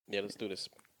Yeah, let's do this.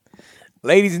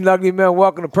 Ladies and ugly men,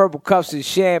 welcome to Purple Cups and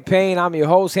Champagne. I'm your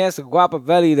host, Hanson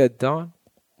Guapavelli the Don.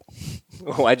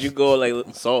 Why'd you go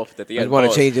like soft at the I end? just want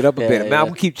to change it up a bit. Man, I'm yeah.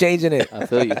 going to keep changing it. I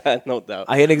feel you. No doubt.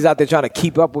 I hear niggas out there trying to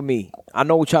keep up with me. I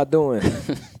know what y'all doing.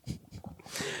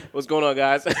 What's going on,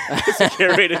 guys? It's the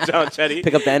curator, John Chetty.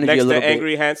 Pick up the energy Next a little to bit.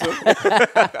 Angry Handsome.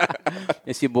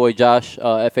 It's your boy Josh,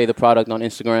 FA the product on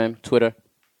Instagram, Twitter,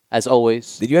 as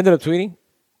always. Did you end up tweeting?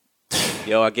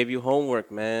 Yo, I gave you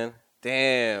homework, man.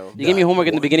 Damn. You gave me homework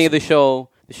in the beginning of the show.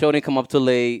 The show didn't come up till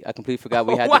late. I completely forgot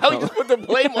we had Wow, the you just put the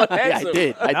blame on yeah, Handsome. I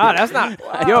did. Nah, that's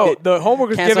not. Yo, the homework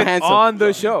was Cancel given Handsome. on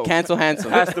the show. Cancel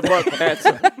Handsome. Pass the buck,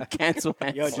 Handsome. Cancel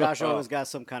Handsome. Yo, Josh always got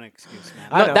some kind of excuse, man.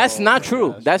 I No, know. that's not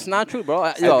true. That's not true,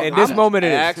 bro. Yo, In this moment, I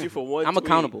it is. asked you for one I'm tweet.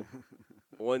 accountable.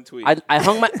 One tweet. I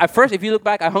hung my at first. If you look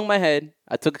back, I hung my head.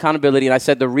 I took accountability, and I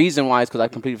said the reason why is because I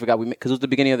completely forgot because it was the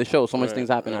beginning of the show. So much things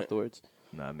happened afterwards.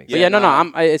 Nah, it makes But Yeah, yeah, no, nah.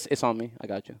 it's on me. I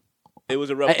got you. it was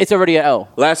a rough. It's already an L.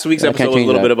 Last week's I episode can't was a change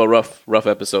little that. bit of a rough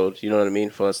episode. You know what I mean?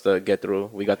 For us to get through,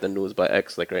 we got the news by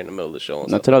X like right in the middle of the show.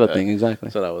 And That's stuff another like that. thing, exactly.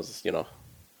 So that was, you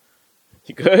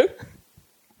you good?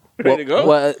 Ready to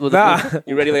go? Nah,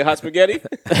 You ready like hot spaghetti?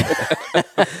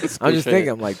 I'm just thinking.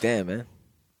 I'm like, damn, man.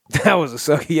 That was a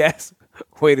sucky ass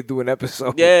way to do an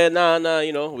episode. Yeah, nah.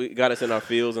 We got us in our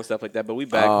fields and stuff like that, but we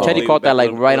back. Oh. Hopefully Chetty caught we back that, like,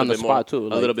 a little- right little on the bit more- spot, too, a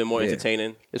like- little bit more Yeah.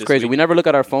 entertaining. It's this crazy. week. We never look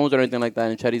at our phones or anything like that,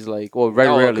 and Chetty's like, well, very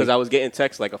rarely. because I was getting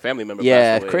texts like a family member.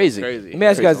 Yeah, passed away. crazy. It was crazy. Let me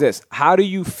ask you guys this. How do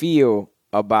you feel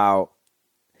about,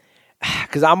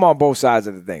 because I'm on both sides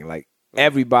of the thing. Like,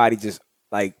 everybody just,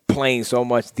 like, playing so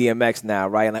much DMX now,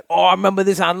 right? And like, oh, I remember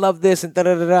this, I love this, and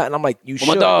da-da-da-da. And I'm like, you Where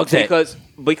my should. dog's at?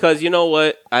 Because you know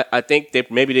what? I think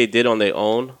maybe they did on their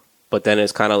own, but then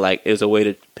it's kind of like it was a way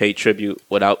to pay tribute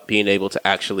without being able to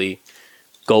actually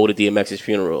go to DMX's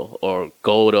funeral or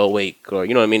go to a wake or,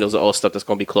 you know what I mean? Those are all stuff that's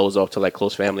going to be closed off to like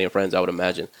close family and friends, I would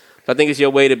imagine. So I think it's your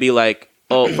way to be like,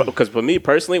 oh, because for me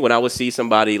personally, when I would see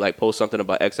somebody like post something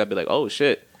about X, I'd be like, oh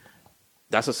shit,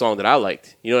 that's a song that I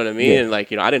liked. You know what I mean? Yeah. And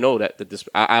like, I didn't know that this,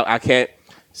 I can't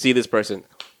see this person.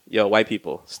 Yo, white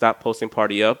people, stop posting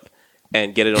Party Up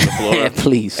and get it on the floor. Yeah,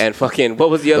 please. And fucking, what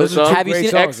was the other Those are song? two Have you great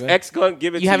seen songs, man. X gonna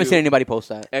give it to You you. haven't seen anybody post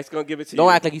that. X gonna give it to you.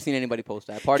 Don't act like you've seen anybody post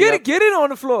that. Party Get up. it on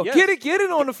the floor. Yes. Get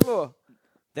it on the floor.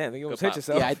 Damn, you almost Good hit pop.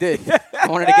 yourself. Yeah, I did. I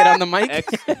wanted to get on the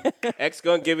mic. X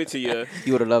gonna give it to you.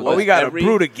 You would have loved Oh, that. we got Every- a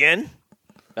brute again.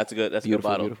 That's a good beautiful,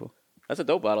 bottle. beautiful. That's a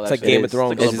dope bottle. It's like actually. Game of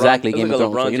Thrones. It's like It's a exactly LeBron- Game it's of like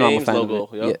a Thrones. LeBron So you know I'm a James fan logo.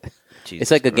 of it. Yo. Yeah. Jesus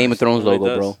It's like a Game of Thrones It really logo,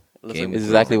 does. bro. Game It's of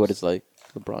exactly Thrones. what it's like.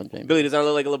 LeBron James. Billy, does that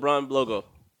look like a LeBron logo?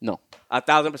 No.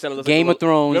 1,000% looks Game like of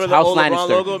Thrones, Remember the House old LeBron Lannister.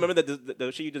 logo? Remember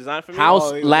the shit you designed for me? House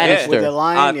Oh, yeah. Lannister. With the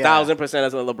lion, yeah. 1,000%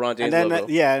 that's a LeBron James And then,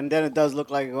 logo. and then it does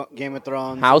look like Game of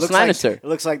Thrones. House It looks Lannister. Like, it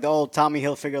looks like the old Tommy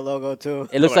Hilfiger logo too.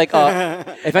 It looks like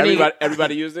if any.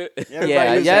 Everybody used it. Everybody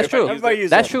Yeah, used yeah, it. that's true. Everybody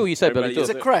used That's it. true. You said Everybody Billy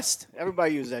It's too. a crest.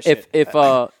 Everybody used that shit.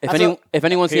 If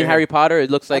anyone's seen Here. Harry Potter, it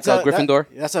looks like Gryffindor.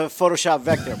 That's a Photoshop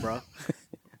vector, bro.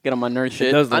 Get on my nerd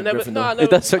shit. does I look never, Gryffindor. no, I It never,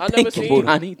 does. I never Thank you, seen.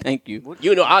 Honey. Thank you.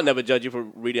 You know, I'll never judge you for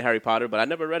reading Harry Potter, but I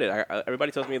never read it.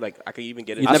 Everybody tells me like I could even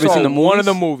get it. You've I never saw seen the one of movies?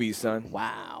 the movies, son.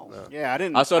 Wow. Yeah, I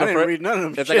didn't. I saw the didn't fir- read none of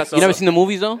them. It's like I shit. saw You never some- seen the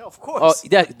movies though? Of course. Oh,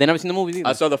 yeah. They never seen the movies either.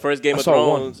 I saw the first Game of saw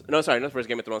one. Thrones. No, sorry, not the first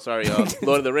Game of Thrones. Sorry,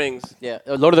 Lord of the Rings. Yeah.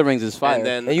 Lord of the Rings is fire. And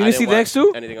then And you I didn't see the watch next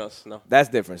two? Anything else? No. That's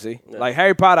different, see? Like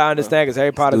Harry Potter, I understand because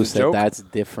Harry Potter's Dude a said joke. that's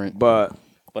different. But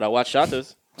But I watched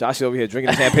Shatas. Josh is over here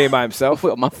drinking champagne by himself.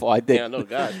 My fault. I did. Yeah, no,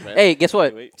 gosh, man. Hey, guess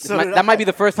what? Wait. So That did might I. be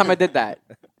the first time I did that.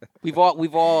 We've all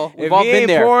If been he ain't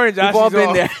there. pouring, Josh We've all is been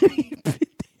off. there.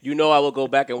 You know I will go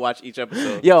back and watch each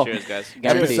episode. Yo. Cheers, guys.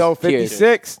 Guaranteed. Episode Cheers.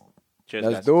 56. Cheers,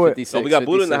 Let's guys. do it. 56, So we got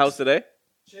Buddha in the 56. house today.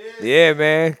 Yeah,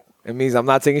 man. It means I'm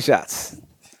not taking shots.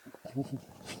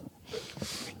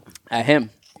 At him.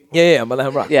 Yeah, I'm going to let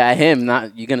him rock. Yeah, at him.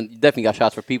 You definitely got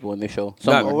shots for people in this show.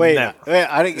 Somewhere. Oh, wait, Nah. wait,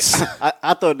 I didn't.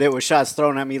 I thought there were shots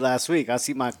thrown at me last week. I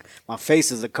see my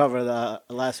face is the cover of the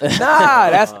last week. Nah,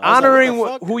 that's honoring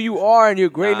what the fuck? who you are and your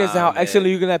greatness and how man. excellent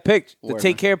you can that pick. The Word,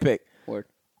 take man. care pick. Word.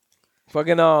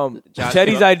 Fucking Josh Chetty's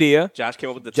came up- idea. Josh came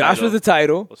up with the Josh title. was the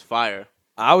title. It was fire.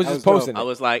 I was That just was dope. posting I it.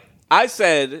 was like, I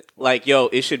said, like, yo,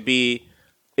 it should be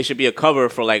a cover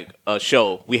for like a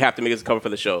show. We have to make this a cover for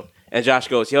the show. And Josh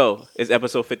goes, yo, it's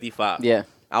episode 55. Yeah.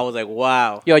 I was like,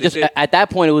 wow. Yo, This just shit- at that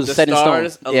point, it was the set in stone.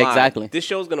 stars aligned. Yeah, exactly. This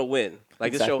show's gonna win.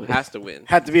 Like this show Exactly. has to win.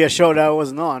 Had to be a show that I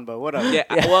wasn't on, but whatever. Yeah,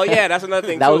 well, yeah, that's another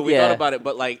thing That too. was- We yeah. thut about it,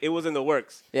 but like it was in the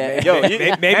works. Yeah. Yo, Maybe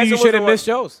Hanson you was should the have one- missed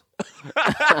shows.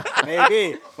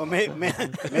 Maybe, but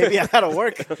maybe I gotta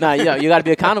work. Nah, you got to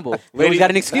be accountable. You always got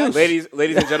an excuse. Ladies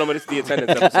and gentlemen, it's the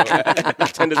attendance episode.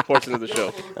 Attendance portion of the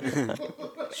show.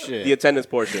 Shit. The attendance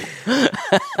portion. I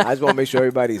just want to make sure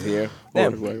everybody's here.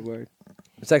 Word.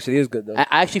 This actually is good though. I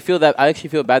actually feel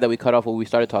bad that we cut off what we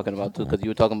started talking about too, because you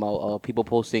were talking about people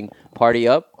posting "Party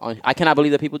Up." I cannot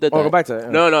believe that people did that. Oh, go back to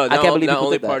that. No, I can't believe not people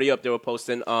only did that. Party Up, they were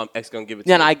posting X Gonna Give It to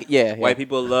Yeah, You. yeah. White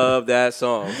people love that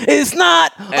song. It's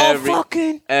not Every- a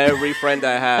fucking. Every friend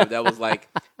I have that was like,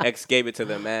 X gave it to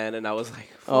them, man, and I was like,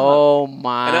 fuck. Oh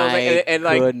my! And I was like, and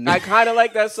like, goodness. I kind of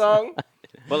like that song,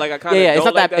 but like I kind of Yeah, it's don't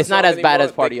not like that- it's not song as bad anymore.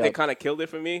 as Party They Up. kind of killed it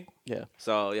for me. Yeah.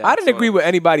 So yeah, I didn't agree with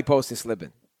anybody posting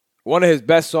 "Slippin'." One of his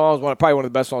best songs, probably one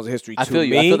of the best songs in history. I to feel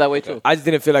you. Me. I feel that way too. I just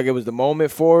didn't feel like it was the moment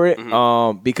for it,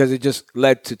 Mm-hmm. because it just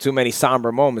led to too many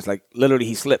somber moments. Like literally,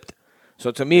 he slipped.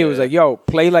 So to me, it was like, yo,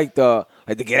 play like the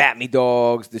Get At Me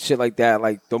Dogs, the shit like that,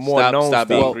 like the more known stop stuff.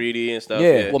 being greedy and stuff.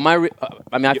 Yeah. Well,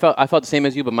 I felt the same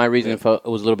as you, but my reason it was a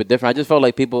little bit different. I just felt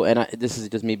like people, and this is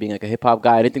just me being like a hip hop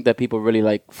guy. I didn't think that people really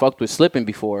like fucked with slipping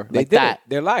before. They like did that. it.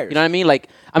 They're liars. You know what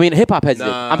I mean? Hip hop has did.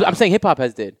 Nah. I'm saying hip hop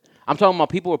has did. I'm talking about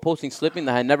people were posting slipping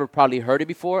that had never probably heard it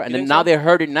before, and then think now so? they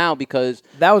heard it now because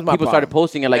That was my people started problem.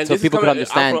 posting it like And so this is people could coming-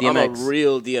 understand I'm DMX. a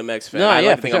real DMX fan. No, I yeah,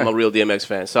 like to for think sure. I'm a real DMX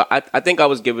fan. So I think I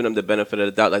was giving him the benefit of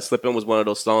the doubt. Like Slippin' was one of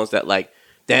those songs that like,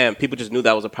 damn, people just knew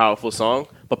that was a powerful song,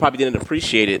 but probably didn't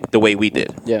appreciate it the way we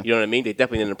did. Yeah. You know what I mean? They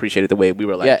definitely didn't appreciate it the way we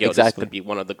were like, Yeah, yo, exactly. this could be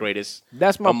one of the greatest.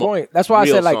 That's my emo- point. That's why I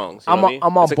real said like songs, you know what I mean?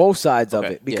 I'm on It's like- both sides of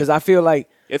Okay. it because I feel like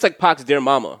It's like Pac's Dear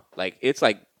Mama. Like it's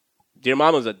like Dear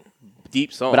Mama's a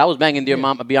deep song. But I was banging Dear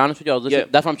Mom. I'll be honest with you. I was listening.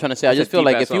 Yeah. That's what I'm trying to say. I It's a just feel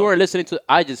like deep-ass if you song. weren't listening to,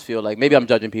 I just feel like maybe I'm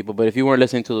judging people, but if you weren't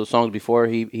listening to those songs before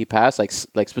he passed, like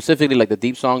specifically like the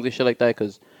deep songs and shit like that,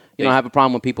 because you know I have a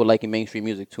problem with people liking mainstream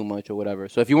music too much or whatever.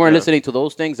 So if you weren't listening to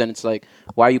those things, then it's like,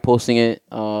 why are you posting it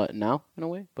now in a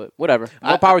way? But whatever.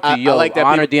 More power to you. Yo, I like that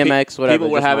honor people, DMX. Whatever.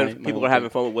 People were Just having my people own were having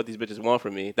thing. fun with what these bitches want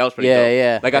from me. That was pretty Yeah, dope.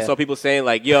 yeah, Like yeah. I saw people saying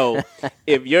like, "Yo,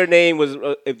 if your name was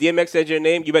if DMX said your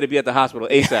name, you better be at the hospital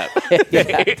ASAP."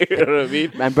 You know what I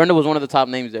mean? And Brenda was one of the top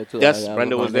names there too. Yes, I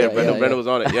Brenda was on there. that. Brenda was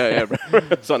on it. Yeah,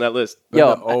 it's on that list.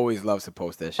 Yo, Brenda always loves to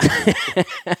post that shit.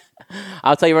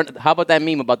 I'll tell you. How about that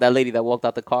meme about that lady that walked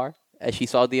out the car as she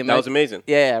saw DMX? That was amazing.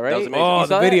 Yeah, right. That was amazing. Oh, You the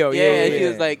saw that? video. Yeah, She yeah.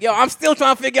 was like, "Yo, I'm still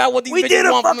trying to figure out what these We bitches did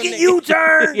a want from fucking nigga."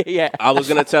 U-turn. Yeah. I was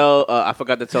gonna tell. I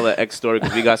forgot to tell an X story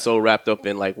because we got so wrapped up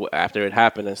in like after it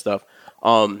happened and stuff.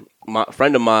 My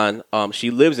friend of mine,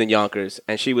 she lives in Yonkers,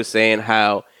 and she was saying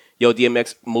how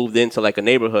DMX moved into like a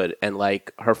neighborhood, and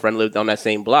like her friend lived on that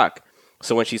same block.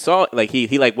 So when she saw like he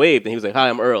like waved and he was like, "Hi,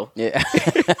 I'm Earl." Yeah.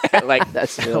 Like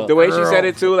That's real. the way she Earl. said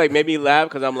it too, like made me laugh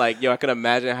because I'm like, yo, I can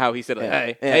imagine how he said, like,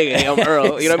 Yeah. hey, I'm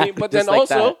Earl. You know what I mean? But then Just like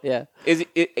also, that.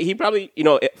 he probably,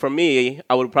 for me,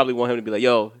 I would probably want him to be like,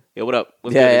 yo, what up?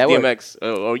 What's Yeah, good? yeah, It's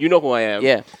DMX, or you know who I am.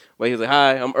 Yeah. But he was like,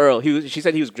 hi, I'm Earl. She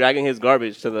said he was dragging his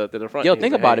garbage to the front. Yo, He was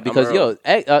think like, about "Hey, it because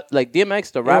I'm Earl." like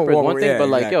DMX, the rapper is well, one thing, yeah, but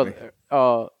like exactly.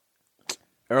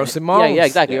 Earl Simmons. Yeah,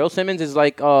 exactly. Earl Simmons is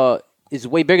like is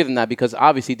way bigger than that because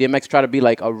obviously DMX tried to be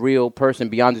like a real person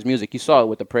beyond his music. You saw it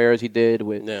with the prayers he did,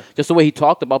 with just the way he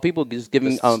talked about people, just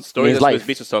giving Story his that life.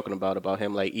 Beach was talking about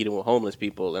him like eating with homeless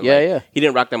people, and Yeah, like, yeah. he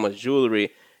didn't rock that much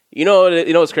jewelry. You know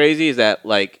what's crazy is that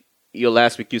like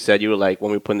last week you said you were like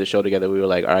when we were putting the show together we were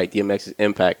like, all right, DMX's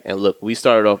impact, and look, we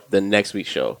started off the next week's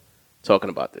show talking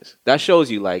about this. That shows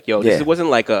you like, this wasn't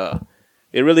like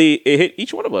it hit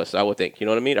each one of us. I would think, you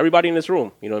know what I mean? Everybody in this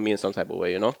room, you know what I mean, in some type of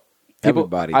way, you know.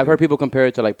 Everybody. I've heard people compare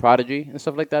it to like Prodigy and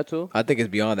stuff like that too. I think it's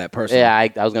beyond that person. Yeah,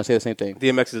 I was gonna say the same thing.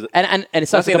 DMX is. And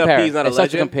it's I'm such to saying that compare. P's not a It's such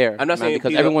to legend. compare. I'm not man, saying because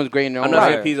P's everyone's great in their I'm own not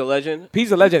way. saying P's a legend.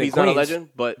 P's a legend in P's not a Queens. legend,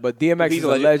 but DMX P's is a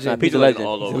legend. P's a legend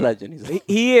all He's over. a legend. He's a legend.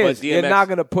 He is. But You're DMX not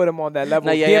gonna put him on that level.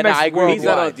 No, yeah, DMX no, I is agree. He's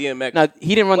not on worldwide. DMX. No,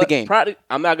 he didn't run the game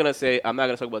I'm not gonna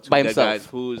talk about two By dead himself. guys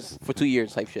who's. for 2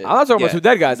 years type shit. I'm not talking about Yeah. two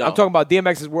dead guys. No. I'm talking about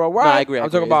DMX is worldwide. No, I agree, I I'm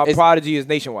talking agree. about It's- Prodigy is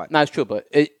nationwide. No, it's true, but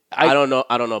I don't know.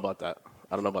 I don't know about that.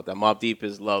 Mobb Deep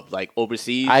is loved like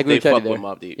overseas. I agree They with you fuck there. with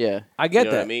Mobb Deep. Yeah. I get You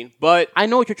know that. what I mean? But I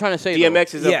know what you're trying to say.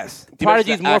 DMX though. is a Yes. DMX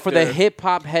Prodigy's is an more for the actor. hip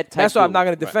hop head type. That's why I'm dude. not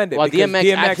gonna defend it. While because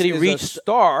DMX actually is reached a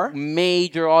star.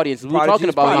 major audience. We were Prodigy talking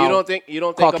is about Prodigy. how You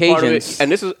don't think a part of Caucasians. it, and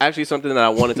this is actually something that I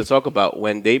wanted to talk about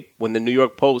when the New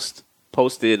York Post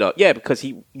posted, because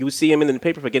you would see him in the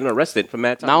paper for getting arrested for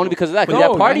mad time. not only because of that, because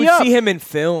No, that party you would up. see him in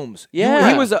films. Yeah.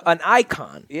 he was an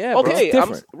icon. Yeah, bro. Okay, It's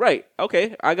different. right.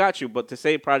 Okay, I got you. But to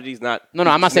say Prodigy's not, No,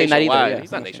 I'm not saying that either, nationwide, yeah.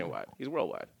 He's not nationwide. He's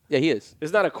worldwide. Yeah, he is.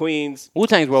 It's not a Queens.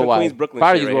 Wu-Tang's it's a worldwide. Queens, Brooklyn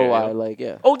Prodigy's shit right here, worldwide. yo. Like,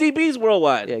 yeah. ODB's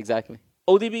worldwide. Yeah, exactly.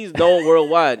 ODB's known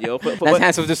worldwide, yo. That's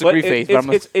handsome disagree face, but I'm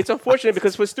a- It's unfortunate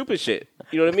because for stupid shit.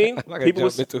 You know what I mean? I'm not gonna People jump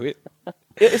was, into it.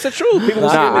 it's the truth. People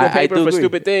was Nah, in the I paper do for agree.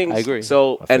 stupid things. I agree.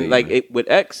 So feel and you, like man. with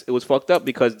X, it was fucked up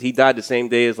because he died the same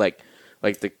day as like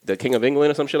the King of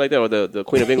England or some shit like that, or the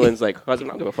Queen of England's like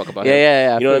husband. I don't give a fuck about him.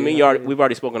 Yeah. You know what I feel mean? We've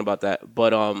already spoken about that.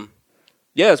 But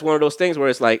yeah, it's one of those things where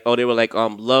it's like, oh, they were like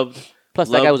loved Plus,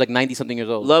 that guy was like 90 something years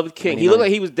old. Loved King. He looked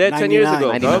like he was dead 10 years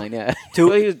ago. 99, yeah. He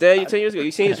looked like he was dead 10 years ago.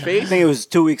 You seen his I face? think it was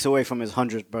 2 weeks away from his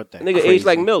 100th birthday. Nigga aged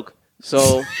like milk.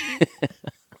 So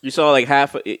you saw like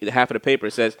half of the paper.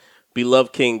 It says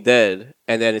 "Beloved King dead,"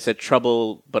 and then it said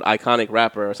 "Trouble but iconic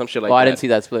rapper" or some shit like that. I didn't see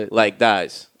that split. Like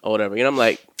dies or whatever. You know, I'm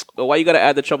like, well, why you gotta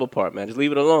add the trouble part, man? Just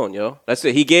leave it alone, yo. That's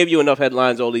it. He gave you enough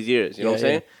headlines all these years. You know what I'm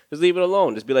saying? Just leave it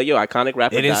alone. Just be like, yo, iconic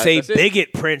rapper. They didn't dies. say That's it.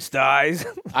 bigot Prince dies.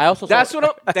 I also saw, That's what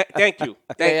I'm. Thank you.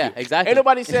 Thank Yeah, you. exactly. Ain't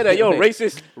nobody said that. Yo,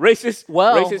 racist,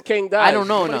 well, King dies. I don't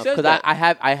know Nobody enough says because that.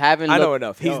 I haven't. I know looked-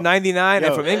 enough. He's 99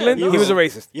 and from England. he He was a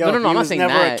racist. Yo, No, I'm he not was saying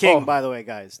never that. a king, Oh. by the way,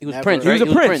 guys. He was Never. Prince, He was right?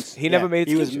 a He was prince. Prince. He never made.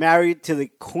 He was married to the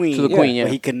queen. To the queen, yeah.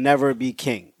 But he could never be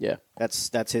king. Yeah.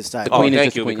 That's his side. Oh, Queen is thank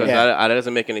just you. the queen, Because yeah. that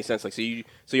doesn't make any sense. Like, so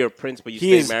you're a prince, but you He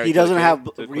stay is- married. he to the doesn't king? have-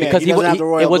 To the yeah, queen? Because he doesn't have the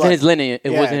royal it wasn't blood. his lineage.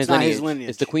 It Yeah, wasn't it's his not lineage. his lineage.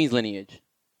 It's the queen's lineage.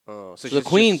 Oh, So the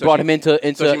queen brought him into.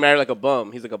 So she married like a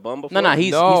bum. He's like a bum before. No,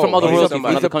 he's No, from other he's royalty a, from he's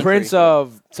another a country. prince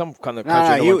of some kind of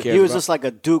country. no one He cares was about. just like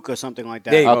a duke or something like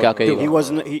that. There you Okay, go. okay. Duke. He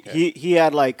wasn't. He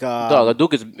had like. Dog, a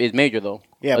duke is major though.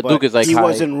 Yeah, a but duke is like he high.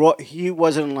 wasn't. He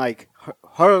wasn't like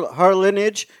her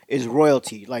lineage is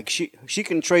royalty. Like she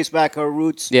can trace back her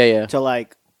roots. Yeah. To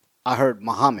like, I heard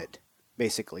Muhammad.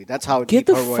 Basically, that's how Get deep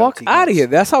the her fuck royalty out of goes. here.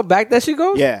 That's how back that shit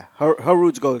goes? Yeah, her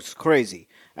roots goes crazy,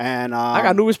 and I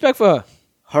got no respect for her.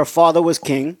 her father was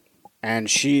king, and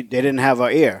they didn't have her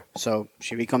heir, so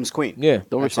she becomes queen. Yeah.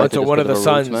 Don't respect Until it one just of the 'cause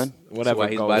of her sons, roots, man. whatever. why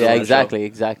he's goes. biting Yeah, on the exactly,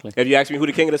 exactly. If you ask me who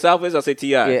the king of the South is, I'll say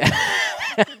T.I. Yeah.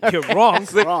 You're wrong.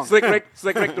 Wrong. Slick Rick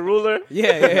the ruler.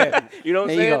 Yeah. You know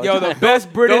what I'm There you saying? go. Yo, the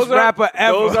best British Those are- rapper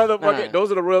ever. Those are the Nah. fucking,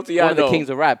 those are the royalty I One of know. the kings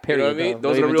of rap. Period. You know what I mean? Don't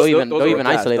Those are the even- real- don't even those don't are even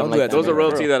real- isolate don't them do like that that. Those are man.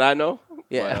 royalty that I know.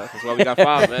 Yeah. That's why we got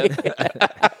 5, man.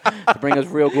 To bring us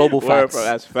real global Word, facts. bro,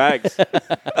 that's facts.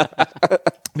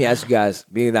 Let me ask you guys.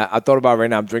 Being that I thought about it right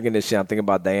now, I'm drinking this shit. I'm thinking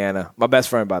about Diana, my best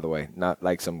friend, by the way, not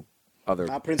like some other.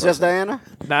 Not Princess Diana.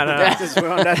 Nah. Since we're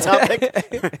on that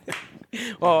topic.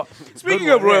 Well, Speaking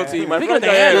of royalty, my Speaking friend of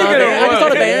Diana, Diana. I just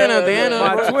thought of Yeah. Diana.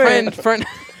 My Diana, twin. friend.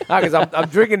 because I'm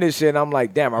drinking this shit, and I'm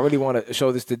like, damn, I really want to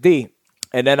show this to D.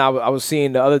 And then I was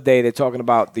seeing the other day they're talking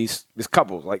about these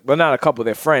couples, like, well, not a couple,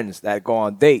 they're friends that go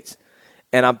on dates.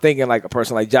 And I'm thinking like a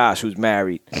person like Josh who's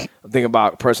married. I'm thinking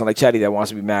about a person like Chetty that wants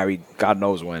to be married, God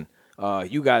knows when.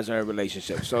 You guys are in a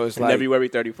relationship, so it's like February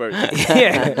 31st.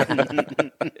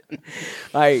 yeah.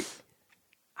 Like,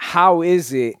 how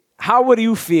is it? How would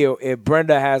you feel if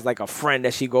Brenda has like a friend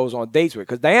that she goes on dates with?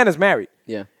 Because Diana's married.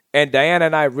 Yeah. And Diana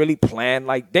and I really plan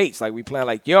like dates. Like we plan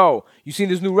like, yo, you seen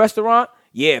this new restaurant?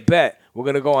 Yeah, bet. We're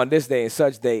gonna go on this day and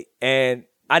such date. And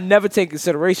I never take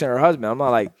consideration of her husband. I'm not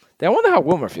like, I wonder how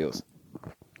Wilmer feels.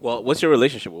 Well, what's your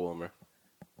relationship with Wilmer?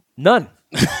 None.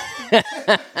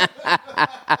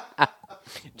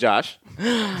 Josh,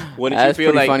 wouldn't That's you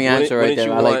feel pretty like funny answer right there.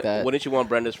 You I like want, that. Wouldn't you want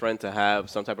Brenda's friend to have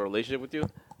some type of relationship with you?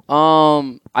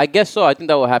 I guess so. I think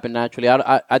that will happen naturally.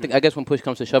 I guess when push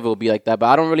comes to shove, it will be like that. But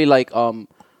I don't really like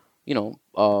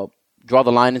draw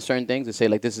the line in certain things and say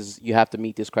like this is you have to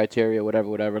meet this criteria,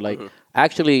 whatever. Like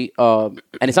actually, and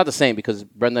it's not the same because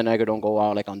Brenda and Edgar don't go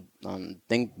out like on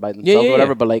thing by themselves or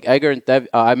whatever. Yeah. But like Edgar and Dev,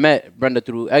 I met Brenda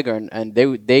through Edgar and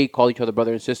they call each other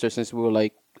brother and sister since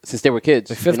they were kids.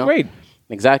 Like fifth grade.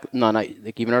 Exactly. No, not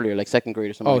like even earlier, like second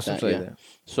grade or something like that. something Yeah. like that.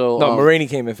 So No, Muraney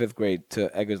came in 5th grade to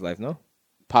Edgar's life, no?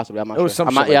 possibly. I'm not It was sure. some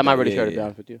I'm shit not, like I'm not that. really Yeah, sure to yeah, be yeah.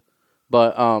 honest with you.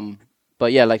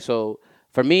 But yeah, like so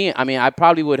for me, I mean, I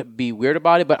probably would be weird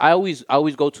about it, but I always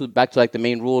go back to like the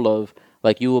main rule of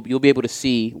like you'll be able to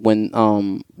see when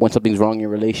something's wrong in your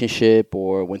relationship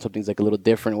or when something's like a little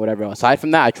different or whatever. Aside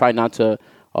from that, I try not to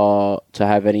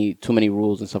have too many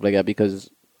rules and stuff like that because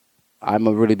I'm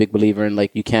a really big believer in like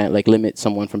you can't like limit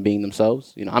someone from being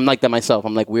themselves. You know, I'm like that myself.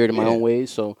 I'm like weird in my own ways.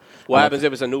 So What happens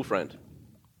if it's a new friend?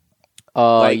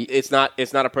 Like it's not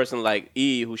a person like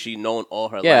E who she known all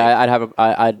her life. I'd have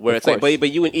I'd Where of it's like, course.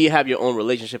 but you and E have your own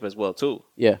relationship as well too.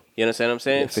 Yeah. You understand what I'm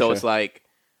saying? Yeah, for So sure. it's like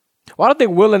Well, I don't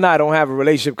think Will and I don't have a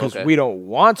relationship because Okay. we don't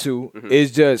want to.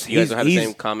 It's just you guys don't have the he's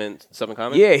same stuff in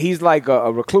common. yeah, he's like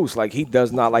a recluse. Like he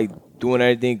does not like doing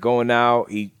anything, going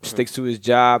out. He sticks to his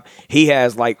job. He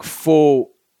has like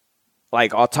full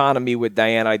like autonomy with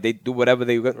Diana. Like, they do whatever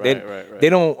they right. they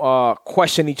don't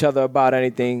question each other about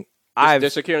anything. They're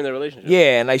secure in their relationship.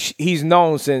 Yeah, and like he's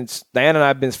known since Diana and I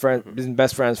have been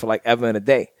best friends for like ever and a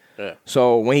day. Yeah.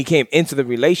 So when he came into the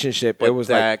relationship, But it was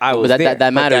like that I goes- was But there. that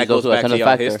But matters. that goes Those are back to another your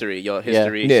factor. history. Your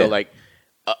history. Yeah.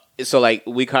 So like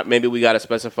maybe we gotta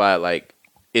specify like,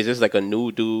 is this like a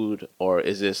new dude or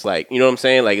is this like, you know what I'm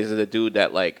saying? Like, is this a dude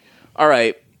that like, all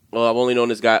right, well I've only known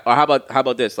this guy. Or how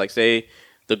about this? Like, say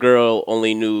the girl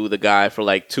only knew the guy for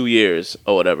like 2 years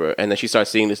or whatever, and then she starts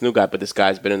seeing this new guy, but this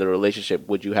guy's been in the relationship.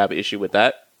 Would you have an issue with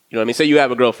that? You know what I mean? Say you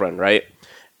have a girlfriend, right?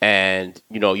 And,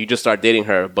 you just start dating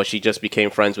her, but she just became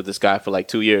friends with this guy for like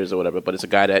 2 years or whatever. But it's a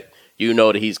guy that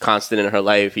that he's constant in her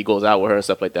life. He goes out with her and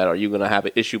stuff like that. Are you going to have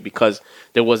an issue because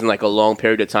there wasn't like a long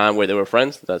period of time where they were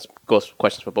friends? That's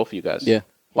questions for both of you guys. Yeah.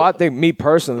 Well, I think me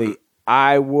personally,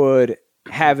 I would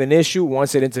have an issue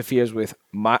once it interferes with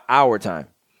our time.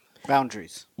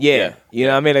 Boundaries. Yeah. You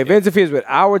know what I mean? Like, if it interferes with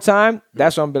our time,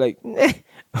 that's when I'm be like,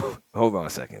 hold on a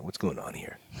second. What's going on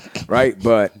here? Right?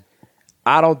 But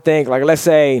I don't think, like, let's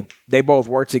say they both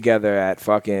work together at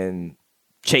fucking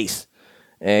Chase.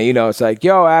 And, it's like,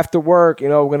 yo, after work, we're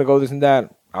going to go this and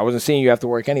that. I wasn't seeing you after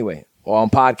work anyway. Or on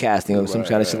podcasting or some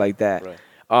kind of shit like that. Right.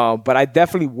 But I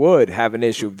definitely would have an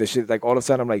issue if this shit, like, all of a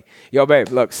sudden I'm like, yo, babe,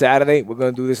 look, Saturday, we're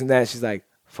going to do this and that. She's like,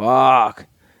 fuck.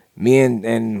 Me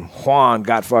and Juan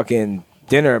got fucking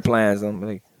dinner plans. I'm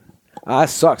like, that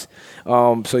sucks.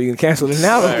 So you can cancel it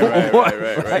now.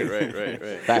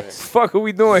 Right. Facts. Fuck are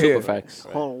we doing Super here? facts.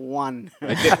 Hold one.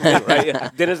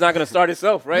 Right? Dinner's not going to start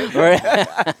itself, right?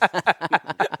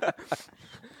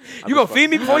 You gonna feed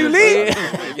me before you leave?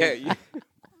 Yeah.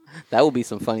 That would be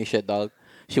some funny shit, dog.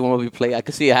 She want me to play. I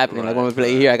could see it happening. Like, want me to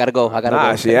play here. I gotta go.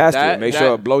 Nah, she has to. Make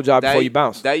sure a blowjob before you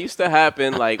bounce. That used to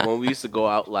happen, like, when we used to go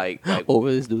out, like over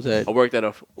this dude's head. I worked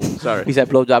at sorry. He said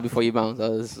blowjob before you bounce.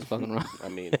 Oh, this is fucking wrong. I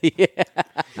mean, yeah.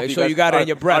 Make sure you got it in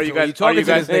your breath. When you talking to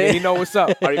this nigga, you know what's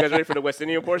up. Are you guys ready for the West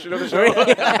Indian portion of the show?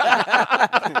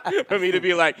 For me to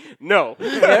be like, no.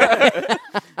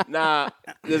 Nah,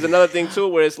 there's another thing too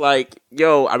where it's like,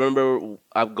 yo, I remember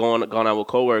I've gone out with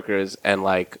coworkers and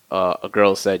like a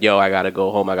girl said, yo, I gotta go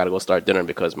home. I gotta go start dinner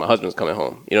because my husband's coming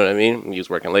home. You know what I mean? He was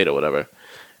working late or whatever.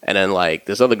 And then like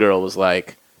this other girl was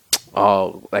like,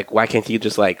 oh, like why can't you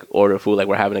just like order food like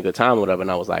we're having a good time or whatever?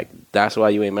 And I was like, that's why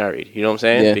you ain't married. You know what I'm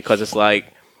saying? Yeah. Because it's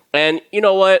like, and you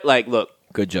know what? Like, look,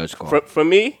 Good judge call. for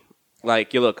me,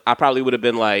 like, you look, I probably would have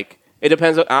been like, it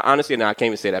depends on, honestly, no, I can't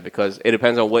even say that because it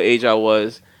depends on what age I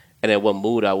was and then what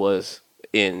mood I was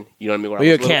in. You know what I mean? Well,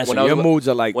 you're Cancer. Your moods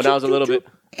are like when I was a little bit.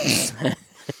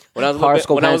 When I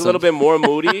was a little bit more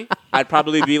moody, I'd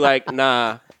probably be like,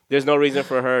 nah, there's no reason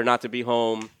for her not to be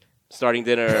home starting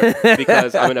dinner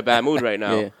because I'm in a bad mood right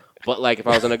now. Yeah. But like if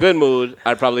I was in a good mood,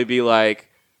 I'd probably be like,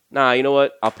 nah, you know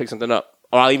what? I'll pick something up.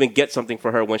 Or I'll even get something for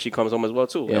her when she comes home as well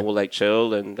too. Yeah. And we'll like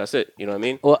chill and that's it. You know what I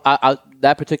mean? Well,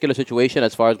 that particular situation,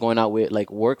 as far as going out with like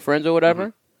work friends or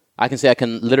whatever, I can say I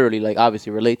can literally like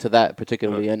obviously relate to that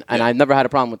particularly, and I've never had a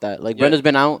problem with that. Like Brenda's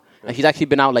been out, and she's actually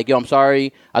been out. Like, yo, I'm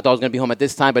sorry, I thought I was gonna be home at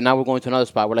this time, but now we're going to another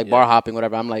spot. We're like bar hopping,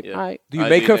 whatever. I'm like, all right, Do you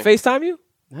make her FaceTime you?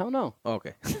 hell no.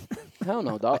 Okay. Hell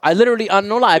no, dog. I literally,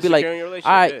 no lie, I'd be like, securing your all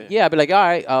relationship, right, yeah, I'd be like, all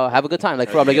right, have a good time.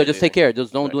 Like, I'm like, yo, just take care.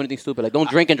 Just don't do anything stupid. Like, don't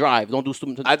drink and drive. Don't do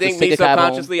stupid. I think just take me a cab home.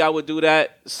 subconsciously I would do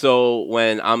that. So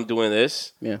when I'm doing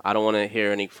this, Yeah. I don't want to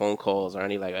hear any phone calls or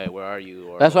any like, hey, where are you?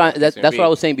 Or That's why. That's what I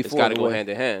was saying It's before. got to in a go way. hand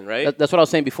in hand, right? That's what I was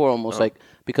saying before, almost like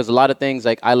because a lot of things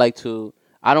like I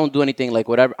don't do anything like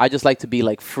whatever. I just like to be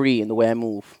like free in the way I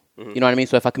move. You know what I mean?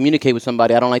 So if I communicate with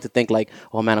somebody, I don't like to think like,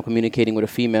 oh man, I'm communicating with a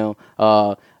female.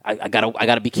 I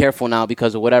gotta be careful now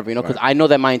because of whatever, you know. Because I know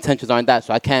that my intentions aren't that,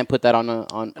 so I can't put that on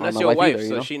and that's my your wife, either, you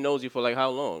so know? she knows you for like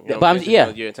how long? You know But what I'm saying? She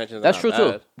knows your intentions are that's not true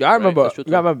bad, too. Yeah, I remember. That's true, You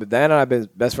gotta remember, Diana and I have been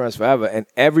best friends forever, and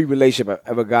every relationship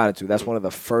I've ever got into, that's one of the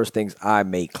first things I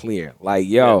make clear. Like,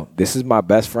 yo, this is my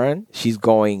best friend. She's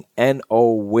going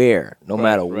nowhere, no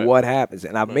matter what happens,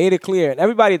 and I've made it clear. And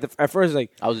everybody at first is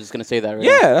like, I was just gonna say that. Right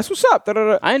yeah, that's what's up.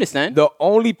 Da-da-da. I understand. The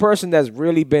only person that's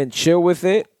really been chill with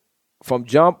it from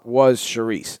jump was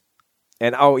Sharice.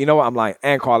 And you know what? I'm lying.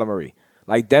 And Carla Marie.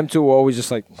 Like, them two were always just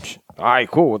like, all right,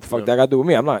 cool. What the fuck that got to do with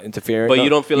me? I'm not interfering. But No. you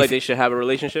don't feel like they should have a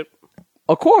relationship?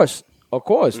 Of course.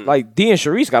 Like, D and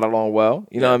Sharice got along well.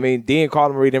 You know what I mean? D and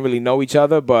Carla Marie didn't really know each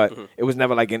other, but it was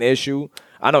never like an issue.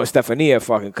 I know Stephania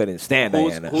fucking couldn't stand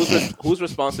Diana. Whose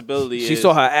responsibility She is...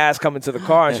 saw her ass coming to the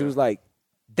car, and she was like,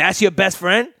 that's your best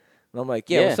friend? And I'm like,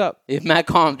 yeah, what's up? If Matt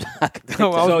calmed, I could take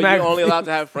No, that. I was So mad- you're only allowed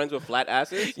to have friends with flat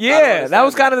asses? I don't Yeah, understand that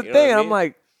was kind of the you know thing. what I I'm mean?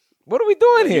 like, what are we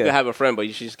doing You here? can have a friend, but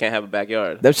you just can't have a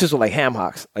backyard. Them shits were like ham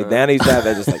hocks. Like, Diana used to have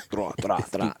that just like, thra, thra,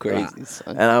 thra, crazy, thra.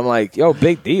 son. And I'm like, yo,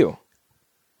 big deal.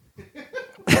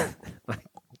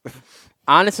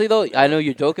 Honestly, though, I know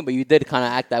you're joking, but you did kind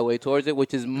of act that way towards it,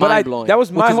 which is mind blowing. that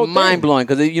was my whole thing. mind blowing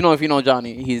because if you know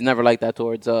Johnny, he's never like that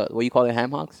towards what you call it,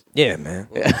 ham hocks. Yeah, man.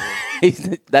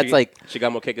 That's like She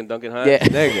got more cake than Duncan Hines? yeah,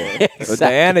 Nigga. But exactly.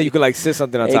 Diana, you could like sit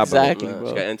something on top Exactly. of it. bro.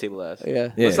 She got end table ass. Yeah.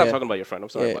 Let's stop Yeah. talking about your friend. I'm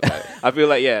sorry about that. I feel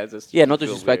like, it's just Yeah, no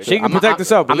feels disrespect. weird. She can protect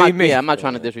herself, I'm believe not, me. Yeah, I'm not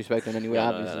trying to disrespect her in any way, No,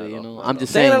 obviously. no, You know, no, I'm no.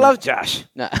 just Saying saying. I love Josh.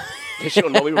 Nah. She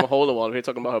don't know even hold the wall. We're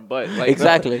talking about her butt. Like,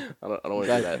 Exactly. I don't want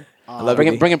to do that. I love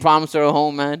it. Bringing Promise to her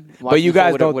home, man. But you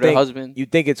guys with her, don't with her think husband. you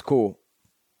think it's cool,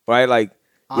 right? Like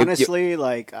Honestly,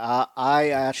 like I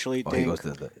actually Oh, he think goes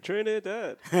to the.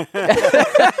 Trinidad.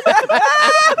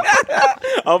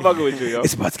 I'm fucking with you, yo.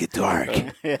 It's about to get dark.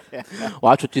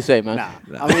 Watch what you say, man.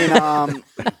 nah. I mean,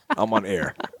 I'm on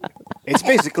air. it's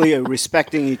basically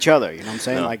respecting each other. You know what I'm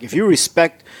saying? Like if you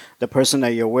respect the person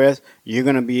that you're with, you're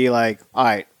gonna be like, all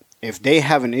right. If they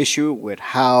have an issue with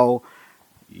how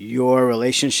your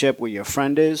relationship with your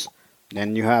friend is,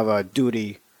 then you have a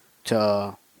duty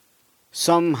to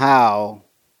somehow,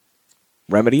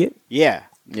 Remedy it? yeah.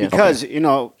 Yeah. Because, you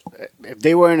know, if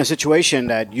they were in a situation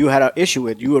that you had an issue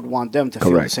with, you would want them to feel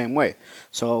the Correct. same way.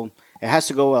 So it has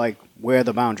to go like, where are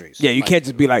the boundaries? Yeah, you Like, can't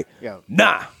just be like, Yeah.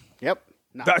 nah, Yep.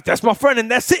 Nah. that's my friend and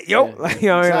that's it, yo. Yeah. Like, you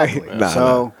know what I mean? Exactly. Like, nah,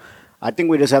 So I think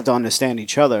we just have to understand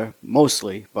each other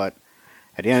mostly, but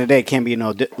at the end of the day, it can't be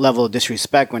no level of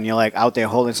disrespect when you're like out there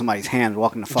holding somebody's hand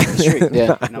walking the fucking street. Yeah. You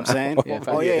know what I'm saying? Yeah,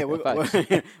 Oh yeah,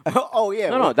 facts. oh yeah.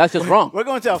 No, that's just wrong. We're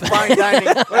going to a fine dining.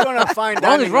 We're going to a fine Wrong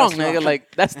dining. is wrong, restaurant. nigga.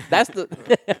 Like that's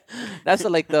the that's the,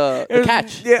 like the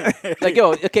catch. Yeah. Like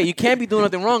yo, okay, you can't be doing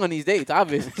nothing wrong on these dates,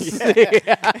 obviously.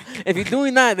 If you're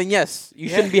doing that, then yes, you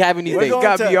shouldn't be having these We're dates. going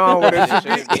Got to- beyond what it It should be.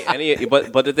 shouldn't be any-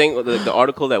 but the thing, the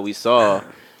article that we saw,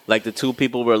 like the two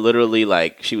people were literally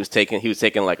like he was taking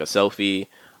like a selfie,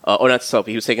 or not selfie.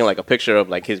 He was taking like a picture of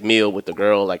like his meal with the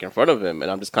girl like in front of him, and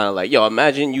I'm just kind of like, yo,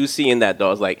 imagine you seeing that,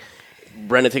 dog. It's like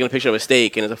Brendan taking a picture of a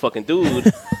steak and it's a fucking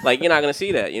dude. Like you're not gonna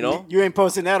see that, you know? You ain't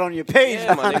posting that on your page.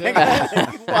 Yeah, my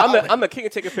nigga. I'm the king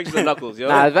of taking pictures of Knuckles, yo.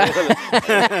 Nah,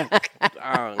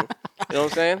 You know what I'm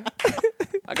saying?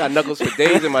 I got Knuckles for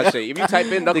days in my shit. If you type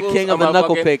in Knuckles, king of on the my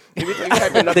knuckle fucking- pick. If you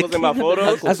type in Knuckles in my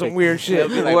photos, That's some weird shit.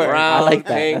 it'll be like Word. brown, I like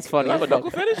that. pink. That's funny. You have a That's knuckle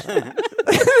fetish?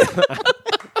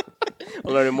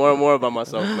 I'm learning more and more about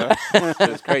myself, man.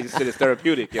 It's crazy shit. It's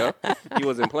therapeutic, yo. He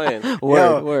wasn't playing. Word,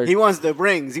 Yo, word. he wants the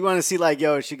rings. He want to see like,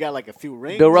 yo, she got like a few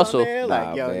rings. Bill on Russell. there. Like,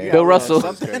 Nah, yo, man. you got Bill a little Russell.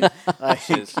 something. Like,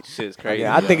 Shit's crazy.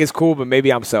 Yeah, I think it's cool, but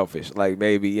maybe I'm selfish. Like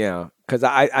maybe, you know, because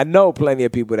I know plenty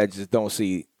of people that just don't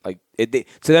see like it.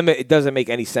 To them, it doesn't make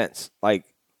any sense. Like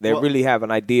they Well- really have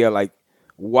an idea. Like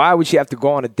why would she have to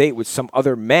go on a date with some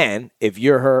other man if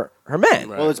you're her man?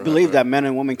 well, it's believed that men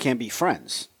and women can't be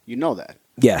friends. You know that.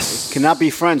 Yes, Cannot be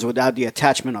friends without the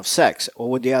attachment of sex or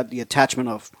without the attachment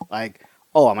of like,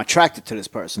 oh, I'm attracted to this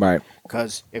person. Right.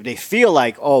 Because if they feel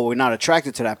like, oh, we're not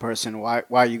attracted to that person, why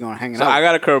are you going to hang So out? I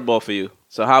got a curveball for you.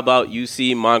 So how about you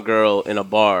see my girl in a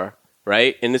bar,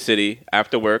 right, in the city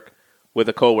after work with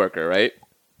a coworker, right?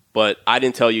 But I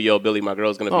didn't tell you, yo, Billy, my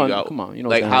girl's gonna Oh, be no, out. come on, you know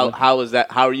like what's gonna how is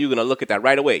that? How are you gonna look at that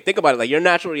right away? Think about it. Like your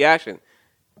natural reaction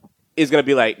is gonna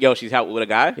be like, yo, she's out with a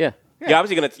guy. Yeah. You're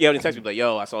obviously gonna text me like,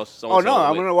 yo, I saw so. oh no,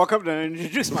 I'm going to walk up there and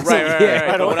introduce myself. Right, right, right.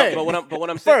 right But, away. but what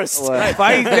I'm saying First.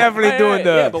 right, He's definitely doing the.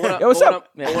 yeah, but what, Yo, what's up?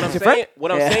 But what I'm Your saying, friend?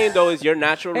 what I'm Yeah. saying though is your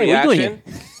natural Hey, what you reaction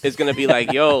is gonna be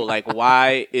like, yo, like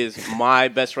why is my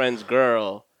best friend's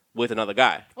girl with another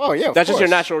guy? Oh, yeah, of that's just your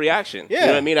course. natural reaction. You Yeah.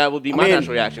 know what I mean? That would be my mean,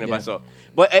 natural reaction if I saw.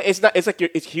 But it's not. It's like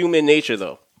it's human nature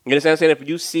though. You understand what I'm saying? If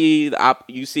you see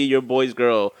you see your boy's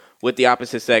girl with the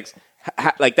opposite sex.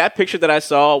 Like that picture that I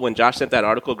saw when Josh sent that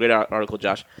article, great article,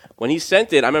 Josh. When he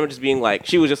sent it, I remember just being like,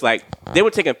 she was just like, they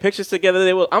were taking pictures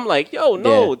together. I'm like, yo,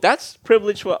 no, Yeah. that's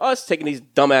privilege for us taking these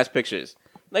dumbass pictures.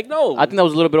 Like, no, I think that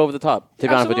was a little bit over the top. To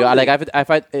be honest with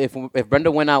you, if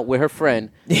Brenda went out with her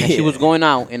friend and she was going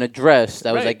out in a dress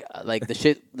that was Right. like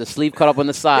the sleeve cut up on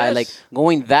the side, Yes. like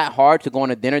going that hard to go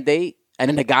on a dinner date. And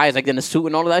then the guy is like in a suit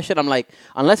and all of that shit. I'm like,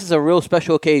 unless it's a real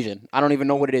special occasion, I don't even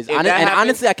know what it is. If And that happens-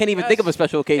 honestly, I can't even think of a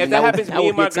special occasion. If that would- happens, that me would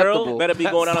and be my girl acceptable. better be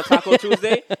going out on Taco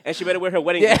Tuesday, and she better wear her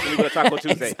wedding Yeah. dress when we go to Taco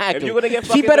Tuesday. Exactly. If you're gonna get She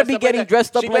fucking better dressed be up getting like that,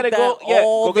 dressed up she like better that go, yeah,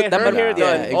 all go the- get that her better- hair yeah,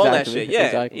 done, all that exactly. shit. Yeah,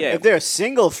 Exactly. yeah. If they're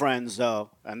single friends though,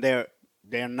 and they're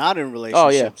not in Oh yeah,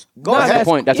 relationships, go that's a ahead.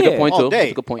 good point. That's a Yeah. good point All too. day.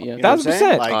 That's a good point. Yeah. You know what I'm 1,000%.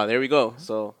 saying? Like, There we go.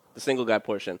 So the single guy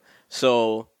portion.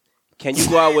 So can you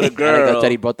go out with a I like girl? that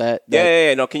Teddy brought that.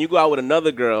 Yeah. No, can you go out with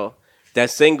another girl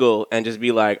that's single and just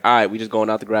be like, all right, we just going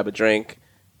out to grab a drink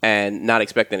and not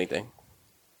expect anything?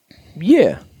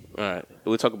 Yeah, All right,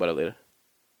 we'll talk about it later.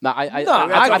 No, I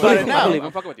talk believe about him. it now. I believe him.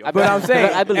 I'm fucking with you. I but I'm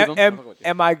saying, I believe him.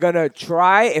 am I gonna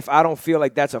try if I don't feel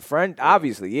like that's a friend?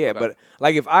 Obviously, yeah. Okay. But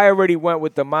like if I already went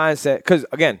with the mindset, because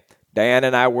again, Diana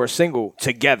and I were single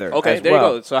together. Okay, as there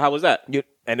well. you go. So how was that?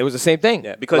 And it was the same thing.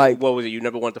 Yeah, because like, what was it? You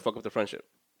never wanted to fuck up the friendship.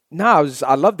 no,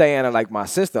 I love Diana like my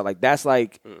sister. Like that's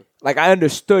like I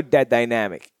understood that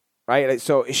dynamic, right? Like,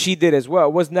 so she did as well.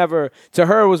 It was never to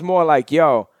her. It was more like,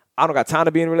 yo, I don't got time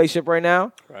to be in a relationship right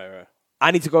now. Right.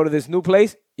 I need to go to this new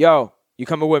place. Yo, you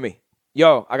coming with me?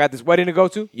 Yo, I got this wedding to go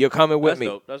to. You're coming with That's me.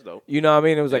 dope. That's dope. You know what I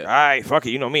mean? It was like, Yeah. all right, fuck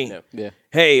it. You know me. Yeah. Yeah.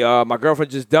 Hey, my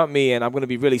girlfriend just dumped me, and I'm gonna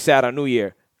be really sad on New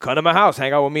Year. come to my house,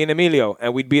 hang out with me and Emilio,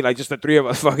 and we'd be like just the three of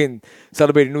us fucking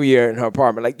celebrating New Year in her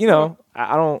apartment. Like, you know,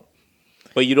 I don't.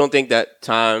 But you don't think that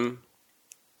time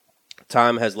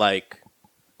has like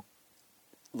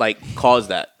caused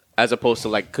that, as opposed to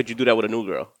like, could you do that with a new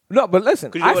girl? No, but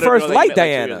listen, Could you do I it with a first girl that you liked met, like, 2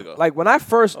 years Diana. ago? Like when I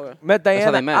first met That's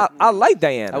how they Diana, met. I liked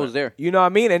Diana. I was there. You know what I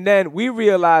mean? And then we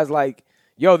realized like,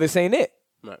 yo, this ain't it.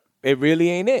 Right. It really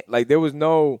ain't it. Like there was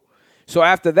no. So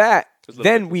after that, There's no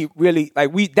then we really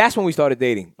like that's when we started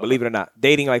dating. Believe it or not,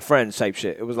 dating like friends type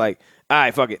shit. It was like, all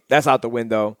right, fuck it, that's out the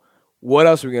window. What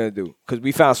else are we gonna do? Because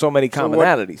we found so many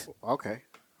commonalities. Okay.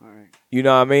 All right. You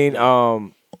know what I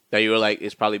mean? That you were like,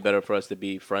 it's probably better for us to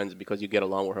be friends because you get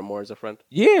along with her more as a friend.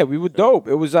 Yeah, we were dope.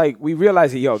 It was like we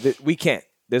realized that we can't.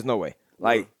 There's no way.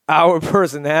 Like our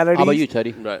personality. How about you,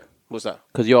 Teddy? Right. What's that?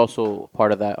 Because you're also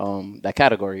part of that that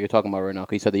category you're talking about right now.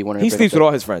 Because you said that you wanted to He bring sleeps up with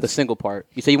all his friends. The single part.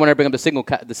 You said you wanted to bring up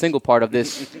the single part of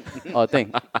this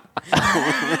thing.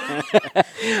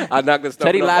 I'm not gonna stop.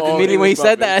 Teddy laughed immediately when he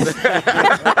said that.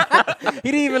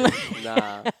 He didn't even.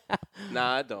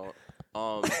 Nah, I don't.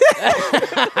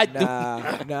 I do.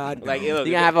 Nah. Like, You're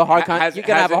gonna have a hard time. You're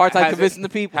gonna have a hard time convincing the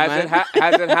people, has man. It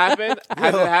has it happened?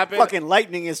 Has it happened? Fucking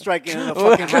lightning is striking in the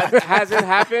fucking head. Has it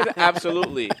happened?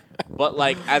 Absolutely. But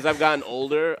like, as I've gotten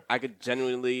older, I could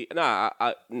genuinely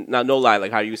no lie.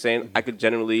 Like how you were saying, I could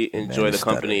genuinely enjoy the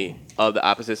company of the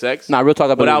opposite sex. Nah, real talk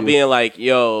about without you. being like,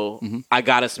 yo, I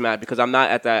gotta smash, because I'm not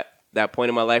at that point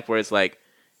in my life where it's like,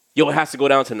 yo, it has to go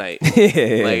down tonight. Like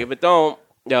if it don't,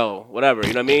 yo, whatever.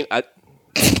 You know what I mean?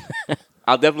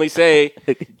 I'll definitely say,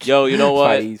 yo, you know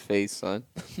what? Fai's face, son.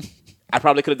 I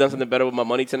probably could have done something better with my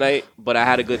money tonight, but I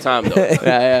had a good time though.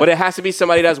 Yeah. But it has to be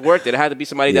somebody that's worth it. It had to be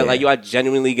somebody that like I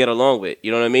genuinely get along with.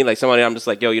 You know what I mean? Like somebody I'm just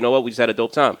like, yo, you know what? We just had a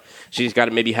dope time. She's got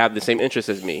to maybe have the same interests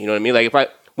as me. You know what I mean? Like if I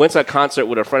went to a concert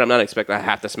with a friend, I'm not expecting I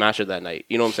have to smash her that night.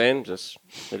 You know what I'm saying? It just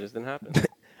didn't happen.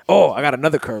 Oh, I got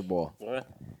another curveball. What?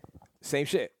 Same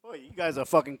shit. Boy, you guys are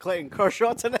fucking Clayton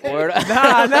Kershaw today.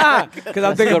 Nah. Because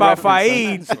I'm thinking about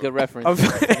Fahid. It's a good reference.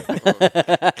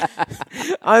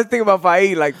 I was thinking about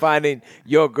Fahid, like finding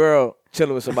your girl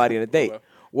chilling with somebody on a date.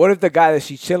 What if the guy that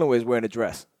she's chilling with is wearing a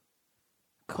dress?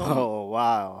 Oh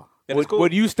wow.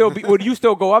 Would you still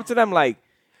go up to them like,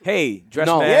 hey, dress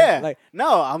No. man? Yeah. Like,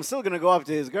 No, I'm still gonna go up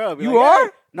to his girl. And be You like, are?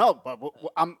 "Hey." No, but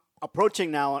I'm approaching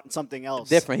now on something else.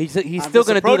 Different. He's I'm still just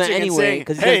gonna do that approaching and anyway saying,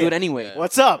 because he's "Hey, gonna do it anyway.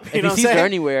 What's up? If You know he what sees I'm her saying?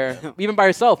 anywhere, even by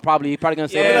herself, probably probably gonna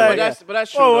say, Yeah, like, but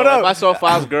that's true. "Oh, what though. up?" If I saw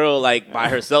File's girl like by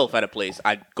herself at a place,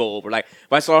 I'd go over. Like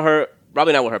if I saw her,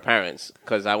 probably not with her parents,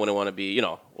 because I wouldn't want to be,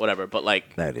 whatever. But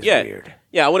like, That is weird.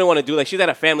 Yeah, I wouldn't want to do like she's at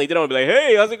a family dinner and be like,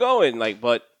 hey, how's it going? Like,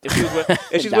 but if she's with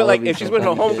if she's with her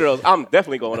homegirls, I'm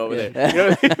definitely going over there. You know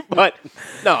what I mean? But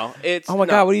no, it's oh my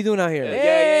God, what are you doing out here?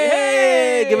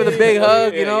 hey, give her the big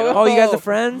hug, you know. Oh, you guys are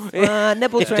friends?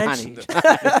 Nipple trench. Johnny.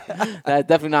 That's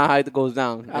definitely not how it goes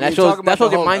down. And I that mean, shows talking about your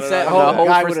the whole- mindset. the on the whole whole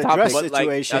guy first with a topic. dress But like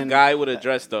a situation. guy with a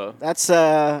dress though. That's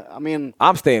I mean,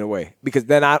 I'm staying away because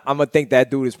then I'm gonna think that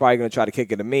dude is probably gonna try to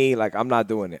kick it to me. Like I'm not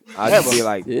doing it. I just be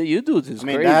like, Yeah, you dudes is I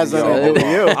mean, crazy. that has nothing to do with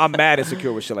you. I'm mad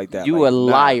insecure with shit like that. You like, a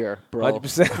liar, bro.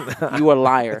 100%. You a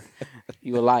liar.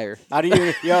 You a liar. how do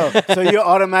you so you're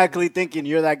automatically thinking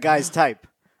you're that guy's type.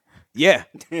 Yeah,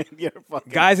 You're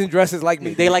fucking guys in dresses like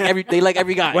me. They like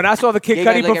every guy. When I saw the Kid Gay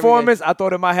guys Cudi like every performance, I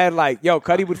thought in my head like, yo,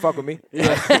 Cudi would fuck with me.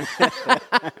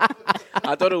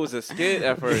 I thought it was a skit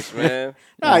at first, man.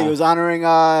 No, he was honoring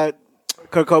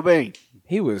Kurt Cobain.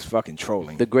 He was fucking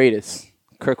trolling. the greatest.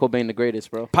 Kurt Cobain, the greatest,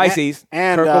 bro. Pisces.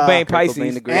 And, Kurt Cobain, Kurt Pisces. Cobain,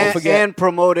 the Don't greatest. forget. And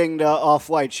promoting the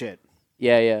off-white shit.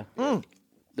 Yeah. The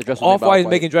dress was made by Off-White is Off-White.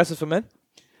 making dresses for men?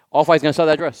 Off-White's gonna sell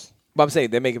that dress. But I'm saying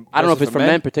they're making I don't know if dresses it's for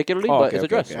men particularly, Oh, but okay, it's a okay,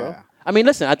 dress, okay. bro. Yeah. I mean,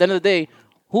 listen. At the end of the day,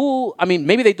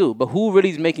 maybe they do, but who really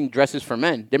is making dresses for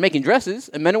men? They're making dresses,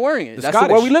 and men are wearing it. The That's the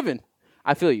Scottish. world we live in.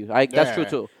 I feel you. That's true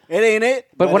too. It ain't it.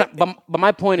 But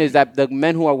my point is that the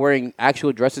men who are wearing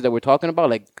actual dresses that we're talking about,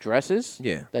 like dresses,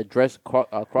 Yeah. that dress cross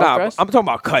Nah, dress. I'm talking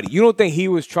about Cudi. You don't think he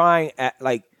was trying at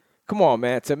like, come on,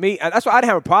 man. To me, and that's why I didn't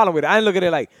have a problem with it. I didn't look at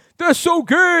it like they're so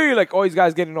gay. Like all these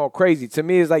guys getting all crazy. To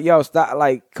me, it's like, yo, stop.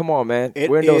 Like, come on, man. It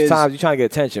We're in those is- times. You're trying to get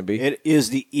attention, b. It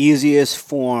is the easiest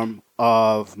form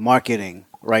of marketing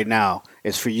right now.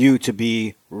 Is for you to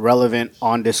be relevant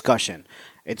on discussion.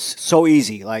 It's so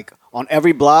easy. Like on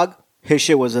every blog, his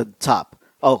shit was at the top.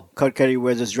 Oh, Kurt Cudi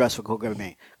wears his dress for Coca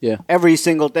Cola. Yeah. Every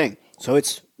single thing. So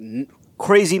it's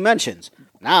crazy mentions.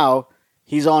 Now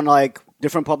he's on like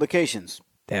different publications.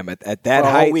 Damn, at that For a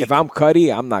whole height, week. if I'm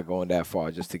Cudi, I'm not going that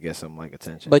far just to get some like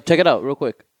attention. But check it out real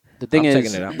quick. The thing I'm is,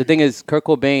 checking it out. the thing is, Kurt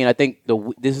Cobain. I think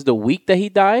this is the week that he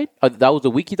died. That was the